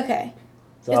 okay.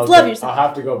 So it's Love Yourself. I'll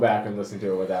have to go back and listen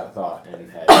to it with that thought in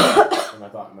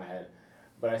my head.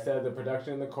 But I said the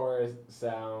production in the chorus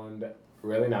sound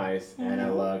really nice, and I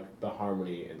love the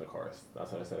harmony in the chorus.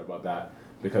 That's what I said about that.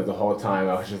 Because the whole time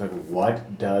I was just like,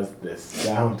 what does this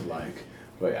sound like?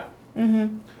 But yeah.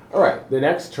 All right, the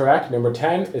next track, number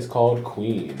 10, is called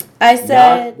Queen. I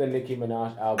said... Not the Nicki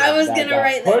Minaj album. I was going to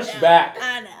write that pushed down. back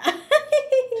I know.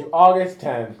 to August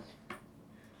 10th.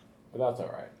 But that's all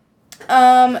right.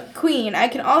 Queen. I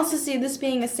can also see this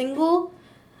being a single.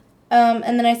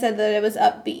 And then I said that it was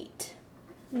upbeat.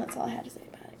 And that's all I had to say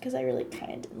about it, because I really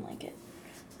kind of didn't like it.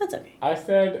 That's okay. I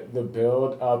said the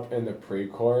build up in the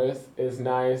pre-chorus is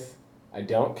nice. I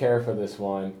don't care for this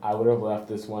one. I would have left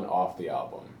this one off the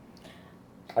album.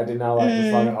 I did not like the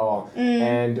song at all.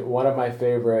 And one of my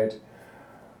favorite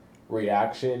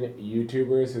reaction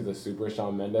YouTubers, who's a super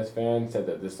Shawn Mendes fan, said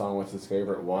that this song was his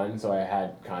favorite one, so I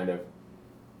had kind of...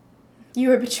 You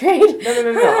were betrayed?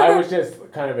 No. I was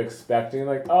just kind of expecting,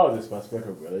 like, oh, this must be like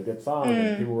a really good song.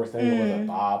 And people were saying it was a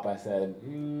bop. I said,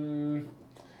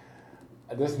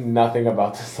 there's nothing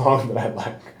about the song that I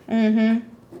like.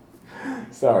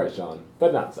 Sorry, Sean,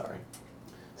 but not sorry.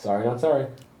 Sorry, not sorry.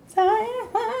 Sorry.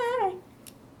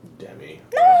 Demi.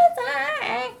 No,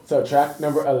 sorry. So track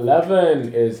number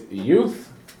 11 is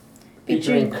Youth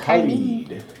featuring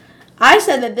Khalid. I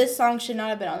said that this song should not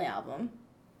have been on the album.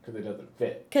 Because it doesn't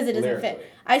fit. Because it doesn't lyrically.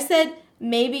 fit. I said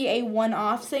maybe a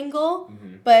one-off single,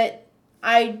 but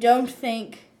I don't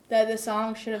think that the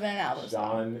song should have been an album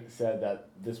song. Sean said that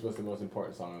this was the most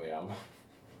important song on the album.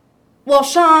 Well,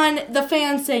 Sean, the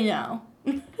fans say no.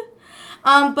 But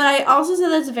I also said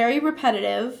that's very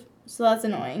repetitive, so that's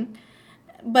annoying.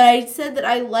 But I said that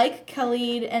I like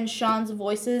Khalid and Sean's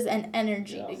voices and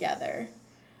energy together.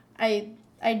 I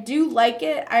do like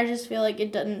it. I just feel like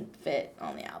it doesn't fit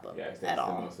on the album at all.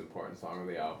 It's the most important song on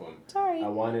the album. Sorry. I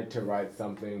wanted to write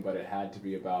something, but it had to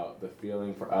be about the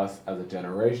feeling for us as a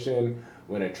generation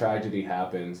when a tragedy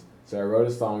happens. So I wrote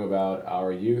a song about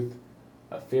our youth,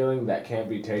 a feeling that can't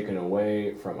be taken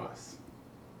away from us.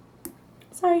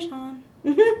 Sorry, Sean.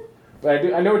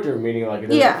 But I know what you're meaning. Like, it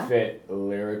doesn't fit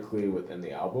lyrically within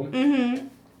the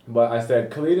album. But I said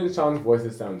Khalid and Sean's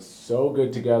voices sound so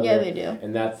good together. Yeah, they do.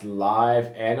 And that's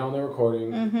live and on the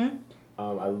recording.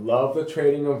 I love the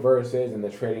trading of verses and the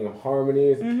trading of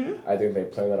harmonies. I think they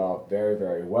play that off very,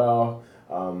 very well.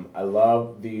 I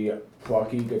love the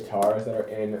plucky guitars that are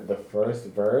in the first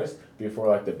verse before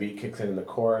like the beat kicks in the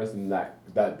chorus, and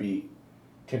that beat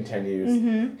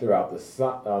continues throughout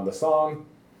the song.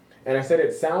 And I said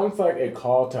it sounds like a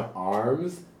call to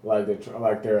arms, like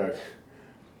they're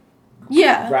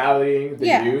rallying the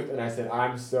youth. And I said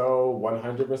I'm so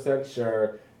 100%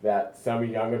 sure that some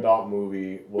young adult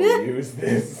movie will use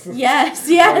this. Yes.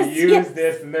 Will use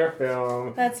this in their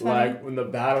film. That's funny. Like when the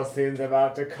battle scene's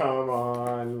about to come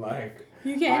on, like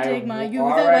you can't take my youth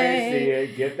away. away. See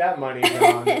it. Get that money,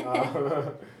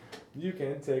 John. You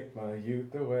can't take my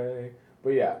youth away.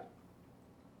 But yeah.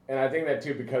 And I think that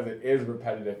too because it is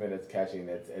repetitive and it's catchy and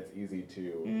it's easy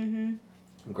to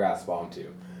grasp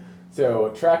onto. So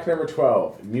track number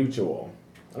 12, Mutual.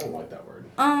 I don't like that word.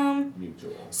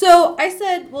 Mutual. So I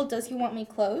said, well, does he want me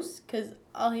close? Because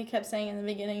all he kept saying in the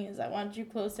beginning is, I want you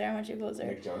closer, I want you closer.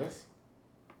 Nick Jonas?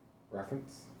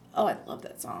 Reference? Oh, I love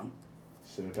that song.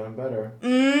 Should have done better.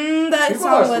 That People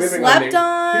song are was sleeping slept People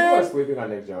are on. sleeping on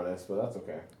Nick Jonas, but that's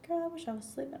okay. Girl, I wish I was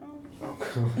sleeping on.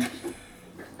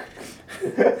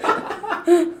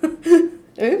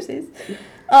 Oopsies.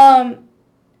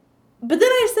 But then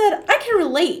I said I can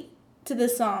relate to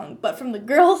this song, but from the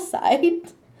girl's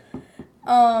side.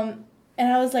 And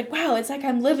I was like, wow, it's like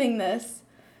I'm living this.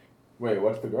 Wait,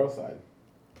 what's the girl side?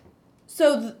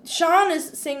 So Sean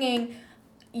is singing,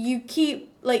 you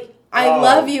keep, like, I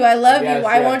love you,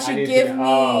 why won't you give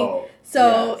me...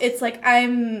 So it's like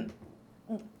I'm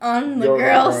on the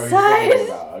girl's side.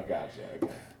 I gotcha.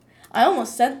 I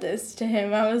almost sent this to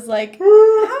him. I was like, how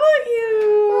about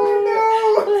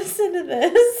you listen to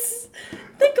this?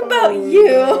 Think about you.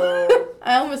 No.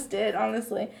 I almost did,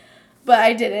 honestly. But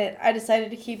I didn't. I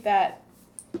decided to keep that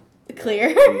clear.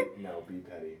 Be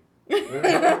petty.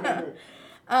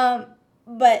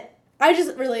 But I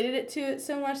just related it to it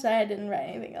so much that I didn't write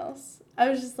anything else. I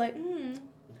was just like,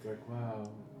 It's like, wow.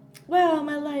 Wow,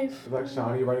 my life. It's like,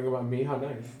 Sean, you writing about me? How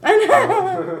nice. I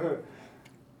know.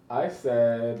 I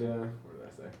said, what did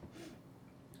I say?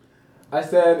 I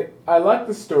said, I like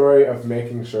the story of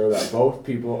making sure that both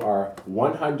people are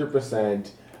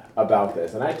 100% about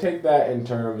this. And I take that in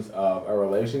terms of a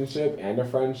relationship and a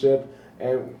friendship,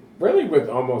 and really with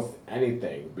almost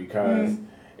anything, because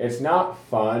it's not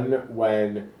fun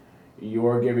when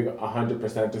you're giving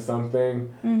 100% to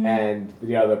something and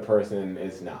the other person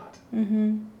is not.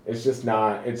 It's just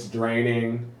not, it's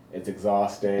draining, it's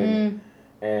exhausting,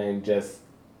 and just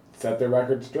set the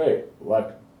record straight.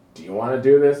 Like, do you want to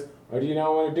do this or do you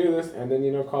not want to do this? And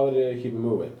then, call it a day, keep it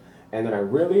moving. And then I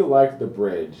really like the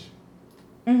bridge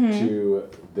to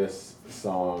this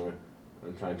song.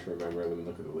 I'm trying to remember. Let me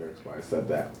look at the lyrics why I said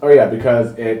that. Oh yeah,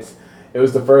 because it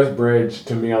was the first bridge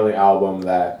to me on the album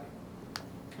that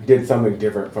did something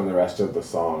different from the rest of the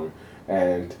song,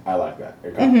 and I like that.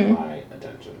 It got my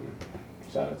attention.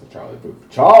 Shout out to Charlie Puth.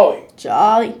 Charlie!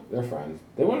 They're friends.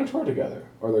 They went on tour together,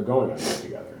 or they're going on tour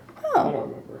together. Oh. I don't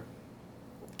remember.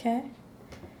 Okay.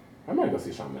 I might go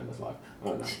see Shawn Mendes live. I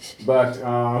don't know. But,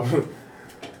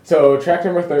 so track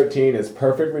number 13 is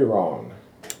Perfectly Wrong.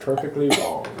 Perfectly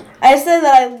Wrong. I said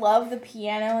that I love the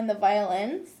piano and the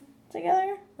violins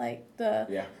together. Like the...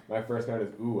 Yeah, my first note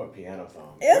is, ooh, a piano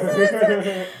song.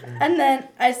 And then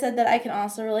I said that I can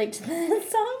also relate to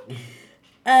this song.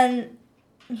 And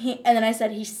then I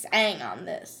said he sang on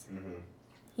this.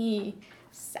 He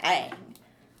sang.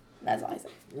 That's all I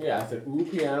said. Yeah, I said, ooh,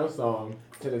 piano song.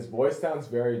 Said his voice sounds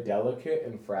very delicate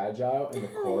and fragile in the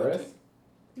chorus,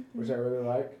 which I really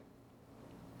like.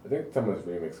 I think someone's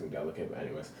remixing Delicate, but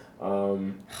anyways. I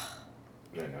know.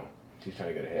 She's trying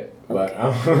to get a hit. But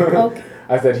Okay.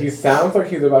 I said, he sounds like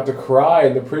he's about to cry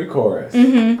in the pre-chorus.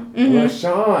 I'm like,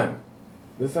 Sean,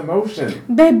 this emotion.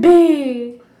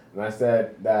 Baby. And I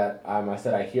said that,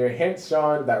 I hear hints,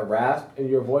 Sean, that rasp in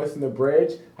your voice in the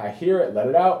bridge. I hear it, let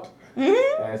it out.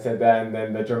 And I said then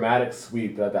the dramatic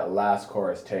sweep that last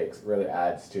chorus takes really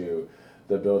adds to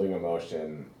the building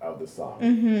emotion of the song.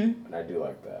 And I do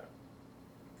like that.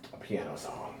 A piano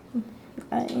song.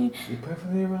 You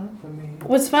perfectly wrong for me.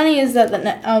 What's funny is that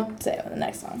I'll say it with the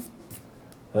next song.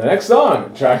 The next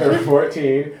song, track number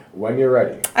 14, When You're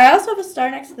Ready. I also have a star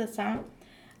next to this song.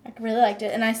 I really liked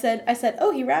it. And I said,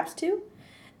 oh, he raps too?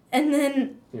 And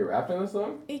then... You rapped on this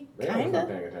song? He Maybe I was kinda. not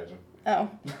paying attention.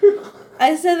 Oh.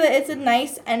 I said that it's a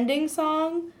nice ending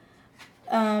song.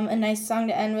 A nice song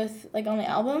to end with, like, on the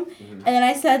album. And then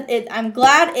I said, I'm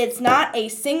glad it's not a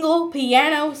single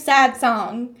piano sad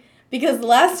song. Because the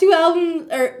last two albums,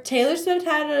 Taylor Swift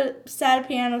had a sad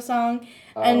piano song.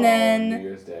 And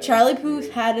then Charlie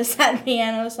Puth had a sad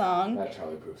piano song. That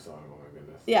Charlie Puth song, oh my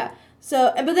goodness. Yeah.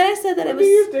 So, but then I said that it was... New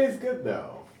Year's Day's good,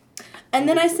 though. And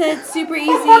then I said super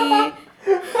easy.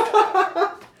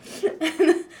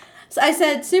 So I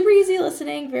said super easy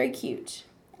listening, very cute.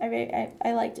 I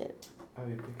liked it. I'll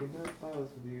be picking up files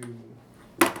with you.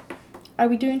 Are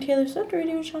we doing Taylor Swift or are we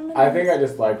doing Shawn Mendes? I think I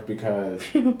just liked because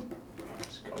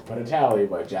just go put a tally,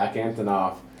 but Jack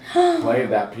Antonoff played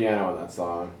that piano in that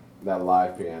song, that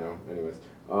live piano. Anyways,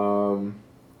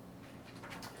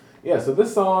 yeah. So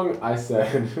this song I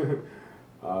said,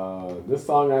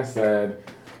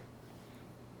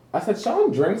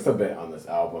 Sean drinks a bit on this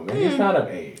album, and he's not of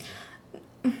age.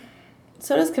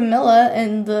 So does Camilla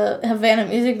in the Havana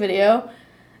music video.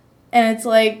 And it's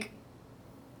like,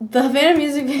 the Havana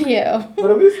music video.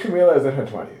 But at least Camila is in her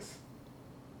 20s.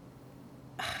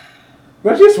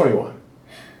 But she's 21.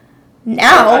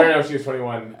 Now. I don't know if she was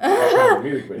 21 in the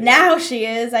music video. Now she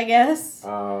is, I guess.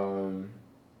 Yeah,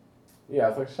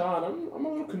 it's like, Sean, I'm a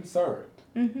little concerned.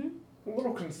 A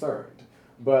little concerned.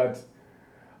 But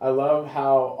I love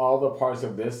how all the parts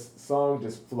of this song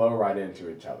just flow right into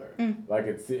each other. Like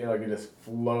it just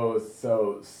flows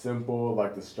so simple.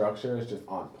 Like the structure is just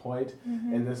on point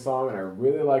in this song, and I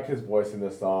really like his voice in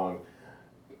this song.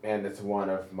 And it's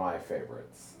one of my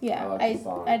favorites. Yeah, I like the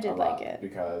song I did a lot like it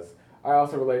because I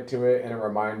also relate to it, and it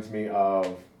reminds me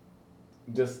of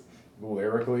just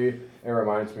lyrically. It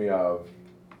reminds me of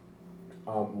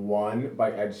One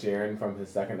by Ed Sheeran from his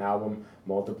second album,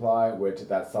 Multiply, which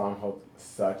that song holds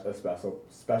such a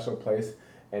special place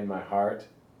in my heart.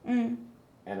 And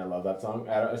I love that song.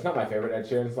 It's not my favorite Ed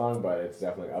Sheeran song, but it's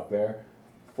definitely up there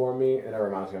for me, and it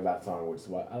reminds me of that song, which is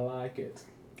why I like it.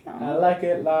 I like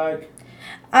it like...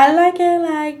 dun,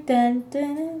 dun,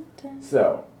 dun, dun.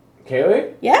 So,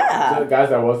 Kaylee? Yeah. So, guys,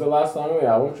 that was the last song on the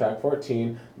album, track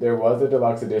 14. There was a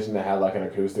deluxe edition that had like an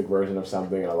acoustic version of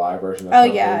something and a live version of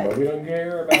something. Yeah. But we don't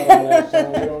care about all that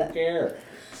song. We don't care.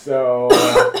 So,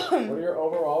 what are your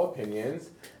overall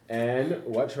opinions? And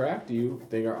what track do you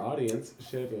think our audience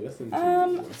should listen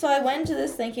to? So I went into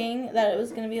this thinking that it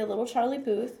was going to be a little Charlie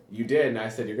Puth. You did, and I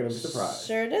said you're going to be surprised.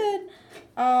 Sure did.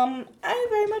 I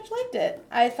very much liked it.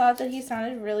 I thought that he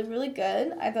sounded really, really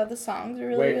good. I thought the songs were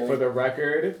really, Wait, for the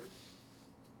record,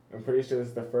 I'm pretty sure this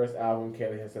is the first album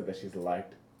Kaylee has said that she's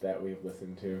liked that we've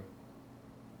listened to.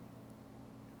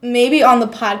 Maybe on the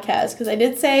podcast, because I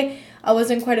did say I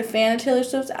wasn't quite a fan of Taylor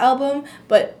Swift's album,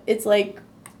 but it's, like,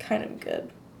 kind of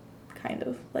good. Kind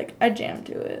of. Like, I jammed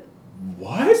to it.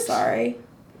 What? Sorry.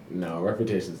 No,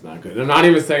 Reputation's not good. I'm not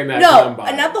even saying that. No,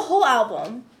 not the whole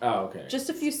album. Oh, okay. Just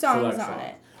a few songs Select on songs.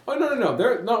 it.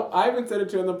 Oh, no. I haven't said it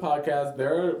to you on the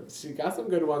podcast. She got some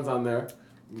good ones on there.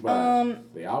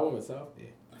 But the album itself, yeah.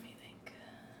 Let me think.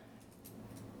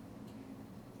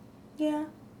 Yeah,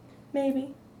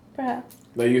 maybe. Perhaps.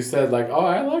 Like you said, like, oh,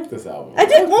 I like this album. I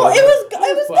did. Well, it was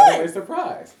pleasantly good.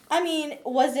 surprised. I mean,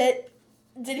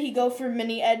 did he go from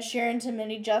mini Ed Sheeran to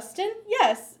mini Justin?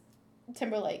 Yes.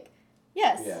 Timberlake.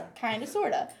 Yes. Yeah. Kind of,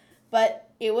 sort of. But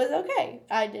it was okay.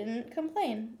 I didn't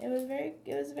complain. It was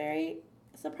very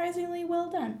surprisingly well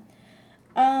done.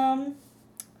 I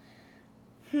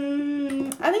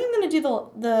think I'm going to do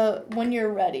the When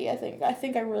You're Ready, I think. I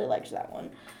think I really liked that one.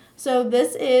 So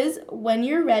this is When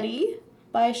You're Ready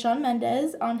by Shawn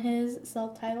Mendes on his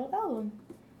self-titled album.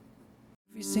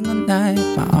 Every single night,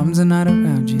 my arms are not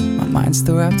around you, my mind's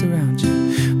still wrapped around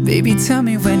you. Baby, tell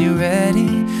me when you're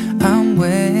ready, I'm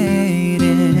waiting.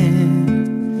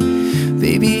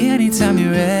 Baby, anytime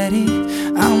you're ready,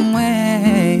 I'm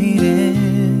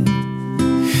waiting.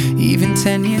 Even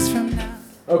 10 years from now.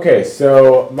 Okay,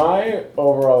 so my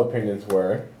overall opinions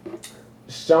were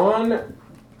Shawn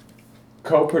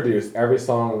co-produced every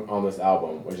song on this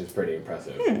album, which is pretty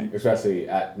impressive, especially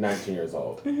at 19 years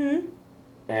old.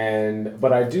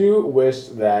 But I do wish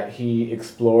that he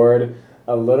explored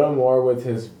a little more with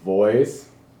his voice.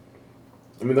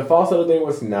 I mean, the falsetto thing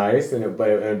was nice, but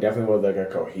it definitely was like a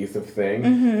cohesive thing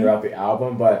throughout the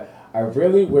album. But I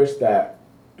really wish that,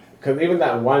 because even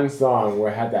that one song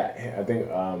where it had that, I think,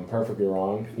 Perfectly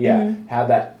Wrong, had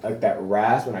that like that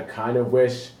rasp, and I kind of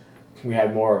wish we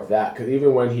had more of that. Because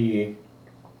even when he,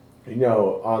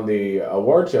 on the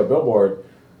award show, Billboard,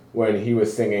 when he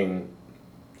was singing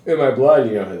In My Blood,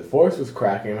 his voice was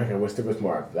cracking. Like, I wish there was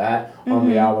more of that on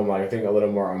the album. Like, I think a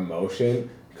little more emotion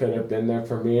could have been there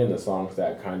for me in the songs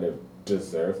that kind of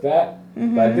deserve that.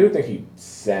 But I do think he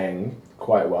sang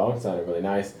quite well. It sounded really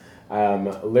nice.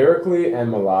 Lyrically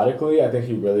and melodically, I think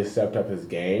he really stepped up his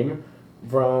game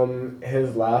from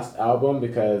his last album,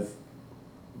 because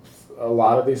a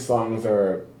lot of these songs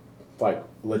are, like,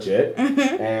 legit.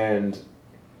 And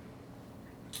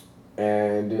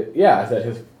yeah, I said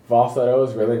his falsetto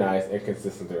is really nice and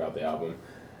consistent throughout the album.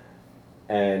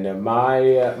 And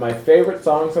my favorite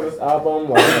songs on this album,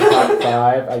 like the top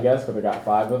 5, I guess, because I got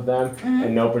 5 of them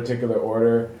in no particular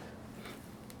order,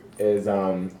 is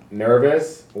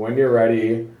Nervous, When You're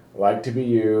Ready, Like to Be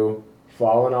You,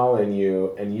 Fallen All in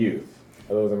You, and Youth.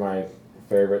 Those are my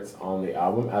favorites on the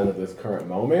album as of this current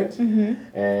moment.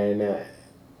 And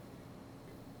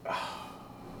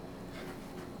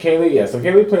Kaylee, so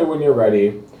Kaylee played When You're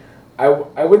Ready. I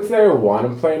would say I want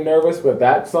to play Nervous, but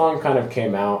that song kind of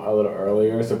came out a little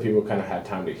earlier, so people kind of had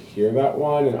time to hear that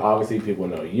one, and obviously people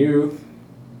know Youth.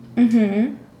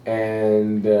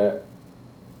 And,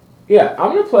 yeah,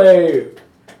 I'm going to play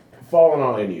Fallen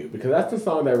All in You, because that's the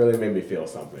song that really made me feel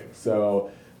something. So,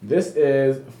 this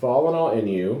is Fallen All in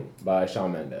You by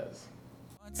Shawn Mendes.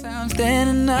 Time's been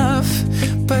enough,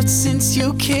 but since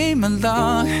you came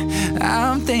along,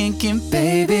 I'm thinking,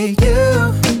 baby,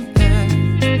 you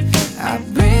are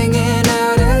bringing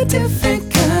out a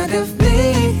different kind of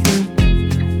me.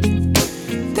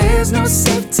 There's no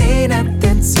safety net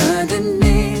that's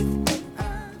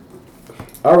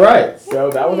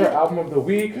was our album of the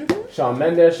week. Shawn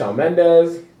Mendes.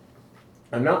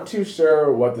 I'm not too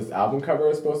sure what this album cover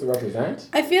is supposed to represent.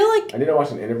 I feel like I need to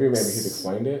watch an interview. Maybe he's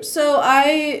explained it. so.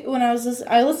 I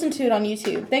listened to it on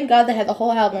YouTube. Thank God they had the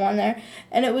whole album on there,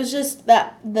 and it was just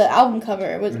that the album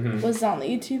cover was on the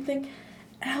YouTube thing,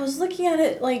 and I was looking at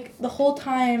it like the whole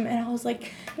time, and I was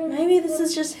like, maybe this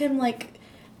is just him like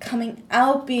coming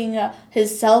out, being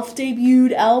his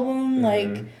self-debuted album,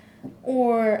 like,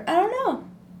 or I don't know.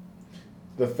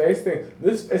 The face thing.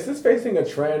 Is this facing a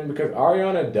trend? Because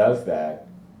Ariana does that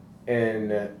in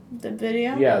The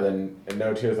video? yeah, the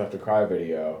No Tears Left to Cry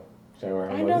video. I'm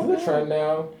I like, don't is this a know. trend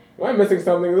now? Am I missing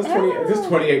something? Is this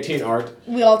 2018 art?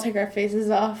 We all take our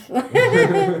faces off.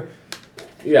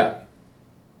 Yeah.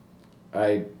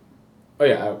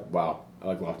 Wow. I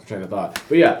like lost the train of thought.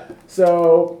 But yeah,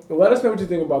 so let us know what you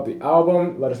think about the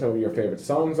album. Let us know what your favorite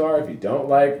songs are. If you don't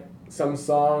like some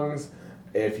songs,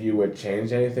 if you would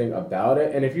change anything about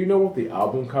it, and if you know what the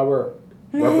album cover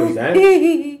represents,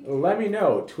 let me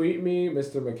know. Tweet me,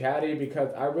 Mr. McCaddy, because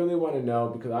I really want to know,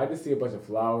 because I just see a bunch of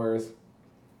flowers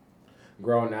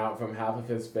growing out from half of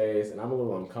his face, and I'm a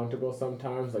little uncomfortable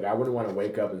sometimes. Like, I wouldn't want to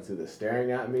wake up and see this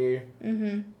staring at me.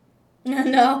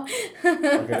 No. Like,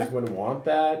 I just wouldn't want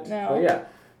that. No. But yeah.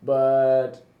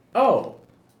 But, for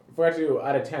you,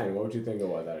 out of 10, what would you think it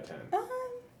was out of 10?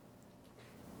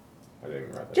 I didn't even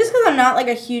write that Just down. because I'm not like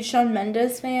a huge Shawn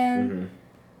Mendes fan,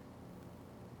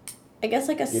 Mhm. I guess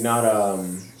like a.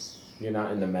 You're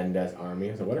not in the Mendes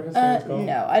army. So what are his names called?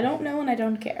 No, I don't know and I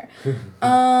don't care.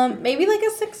 Maybe like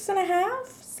a 6.5,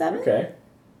 7 Okay.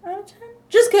 out of 10.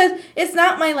 Just because it's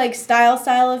not my like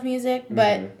style of music,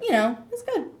 but you know, it's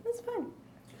good. It's fun.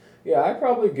 Yeah, I'd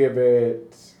probably give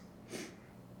it.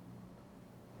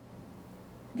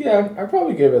 Yeah, I'd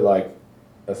probably give it like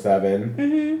a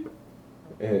 7.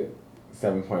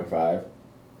 7.5.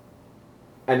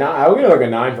 And I would give it like a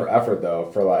 9 for effort though,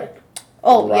 for like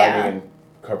writing and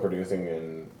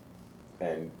co-producing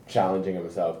and challenging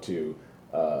himself to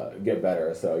get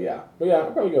better. So yeah, but yeah,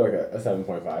 I'd probably give like a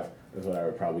 7.5 is what I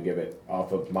would probably give it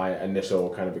off of my initial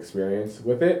kind of experience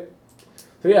with it.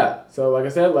 So yeah, so like I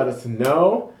said, let us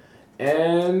know.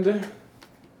 And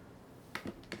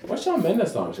what Shawn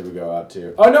Mendes song should we go out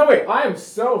to? Oh no, wait! I am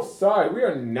so sorry. We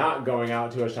are not going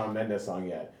out to a Shawn Mendes song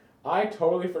yet. I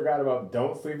totally forgot about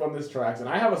 "Don't Sleep on This Tracks," and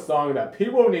I have a song that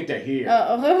people need to hear.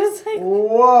 I was like,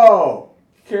 Whoa!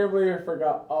 Can't believe I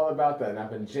forgot all about that, and I've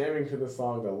been jamming to the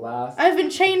song the last I've been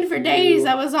chained for days.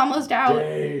 I was almost out.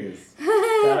 days.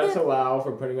 Shout out to Lau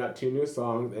for putting out 2 new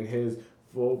songs, and his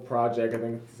full project, I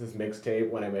think this is mixtape,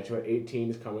 When I Met You at 18,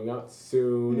 is coming out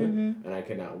soon, and I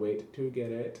cannot wait to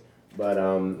get it. But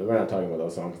we're not talking about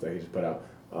those songs that he just put out.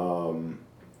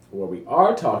 What we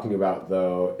are talking about,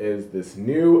 though, is this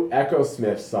new Echo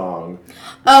Smith song.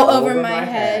 Oh, Over My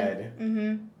Head.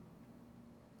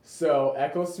 So,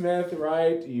 Echo Smith,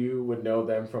 right? You would know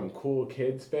them from Cool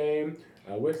Kids fame.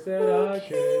 I wish that I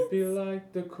could be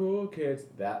like the cool kids.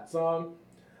 That song.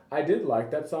 I did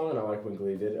like that song, and I like when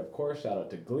Glee did it. Of course, shout out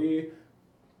to Glee.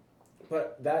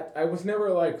 But I was never,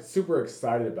 like, super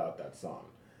excited about that song.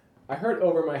 I heard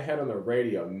Over My Head on the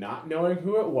radio, not knowing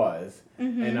who it was,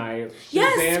 and I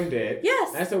Shazammed it.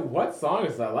 Yes. And I said, what song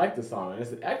is that? I like the song. And I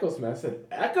said, Echo Smith. I said,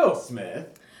 Echo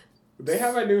Smith? They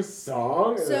have a new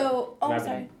song? So, And I'm I've-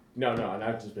 sorry. No, and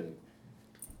I've just been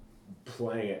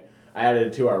playing it. I added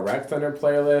it to our Rec Center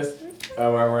playlist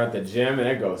where we're at the gym, and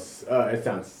it goes, it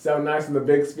sounds so nice in the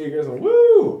big speakers.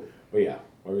 Woo! But yeah,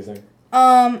 what were you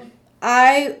saying?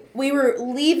 We were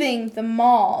leaving the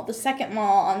mall, the second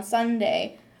mall on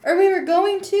Sunday. Or we were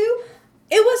going to.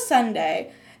 It was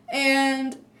Sunday.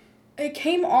 And it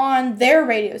came on their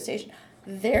radio station.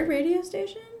 Their radio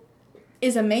station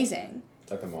is amazing.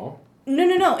 At the mall?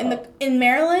 No. In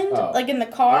Maryland, like in the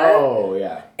car. Oh,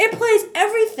 yeah. It plays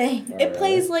everything. Oh, it really?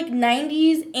 plays like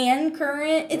 90s and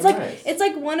current. It's Nice. it's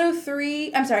like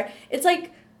 103. I'm sorry. It's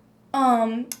like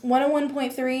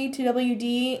 101.3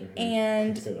 2WD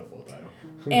and Say the full title.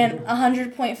 and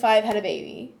 100.5 Had a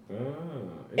Baby. Ah,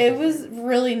 It was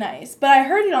really nice. But I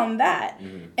heard it on that.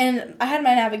 Mm-hmm. And I had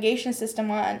my navigation system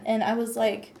on and I was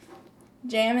like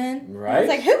jamming. And I Right. was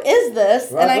like, who is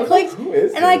this? Right, And I what the- clicked who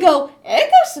is and I this? go,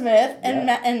 Echo Smith and Yeah.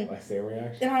 Matt and Like, same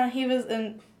reaction? he was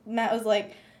and Matt was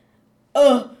like,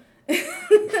 ugh.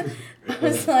 I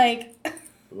was like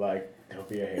Like, don't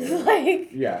be a hater. like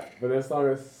Yeah, but this song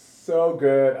is so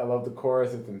good. I love the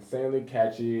chorus. It's insanely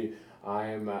catchy.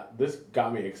 This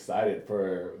got me excited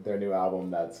for their new album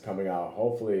that's coming out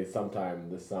hopefully sometime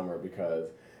this summer,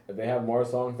 because if they have more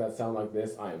songs that sound like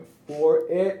this, I am for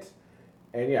it.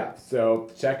 And yeah, so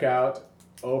check out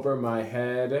Over My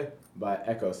Head by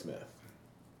Echo Smith.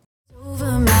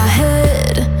 Over my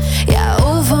head,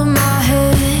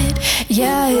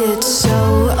 Yeah, it's so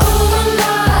over my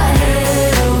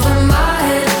head, over my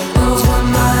head, over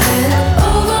my head,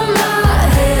 over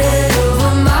my head,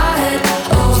 over my head,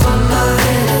 over my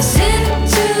head. Is it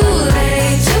too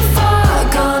late, too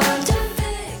far gone to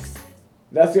fix?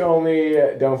 That's the only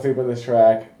Don't Sleep on this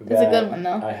track that It's a good one,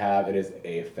 though. I have. It is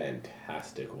a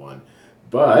fantastic one.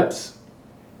 But,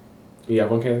 you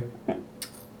have one, Kaylee?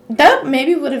 That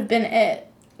maybe would have been it.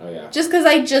 Oh, yeah. Just because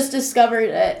I just discovered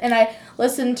it and I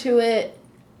listened to it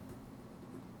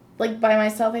like by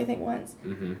myself, I think once.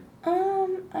 Mm-hmm.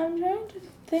 I'm trying to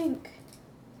think.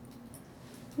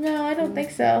 No, I don't think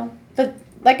so. But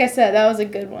like I said, that was a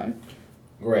good one.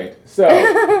 Great. So,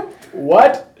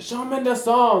 what Shawn Mendes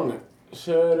song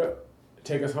should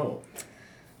take us home?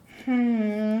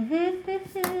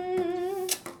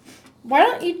 Why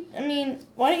don't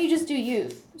you just do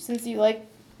Youth, since you like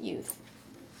Youth?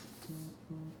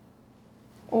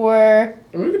 Or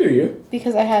We can do you.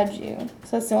 Because I Had You.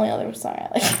 So that's the only other song I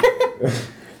like.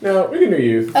 No, we can do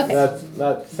you. Okay.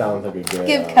 That sounds like a good.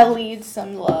 Give Khalid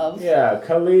some love. Yeah,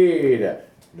 Khalid.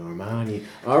 Normani.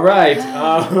 All right.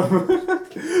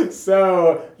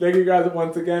 So, thank you guys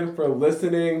once again for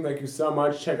listening. Thank you so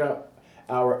much. Check out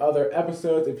our other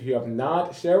episodes if you have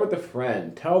not. Share with a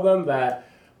friend. Tell them that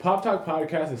Pop Talk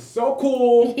Podcast is so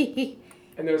cool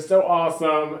and they're so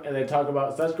awesome and they talk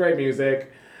about such great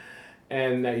music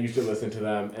and that you should listen to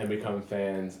them and become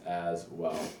fans as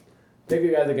well. Thank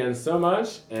you guys again so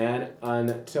much, and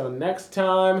until next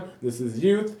time, this is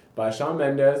Youth by Shawn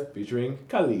Mendes featuring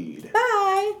Khalid.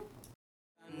 Bye.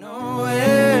 No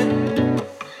way.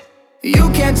 You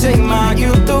can't take my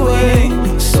youth away.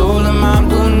 Soul and mind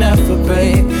will never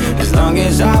pay. As long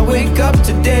as I wake up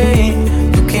today,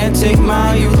 you can't take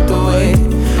my youth away.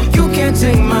 You can't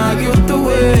take my youth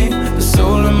away. The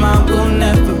soul and mind will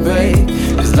never break.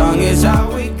 As long as I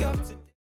wake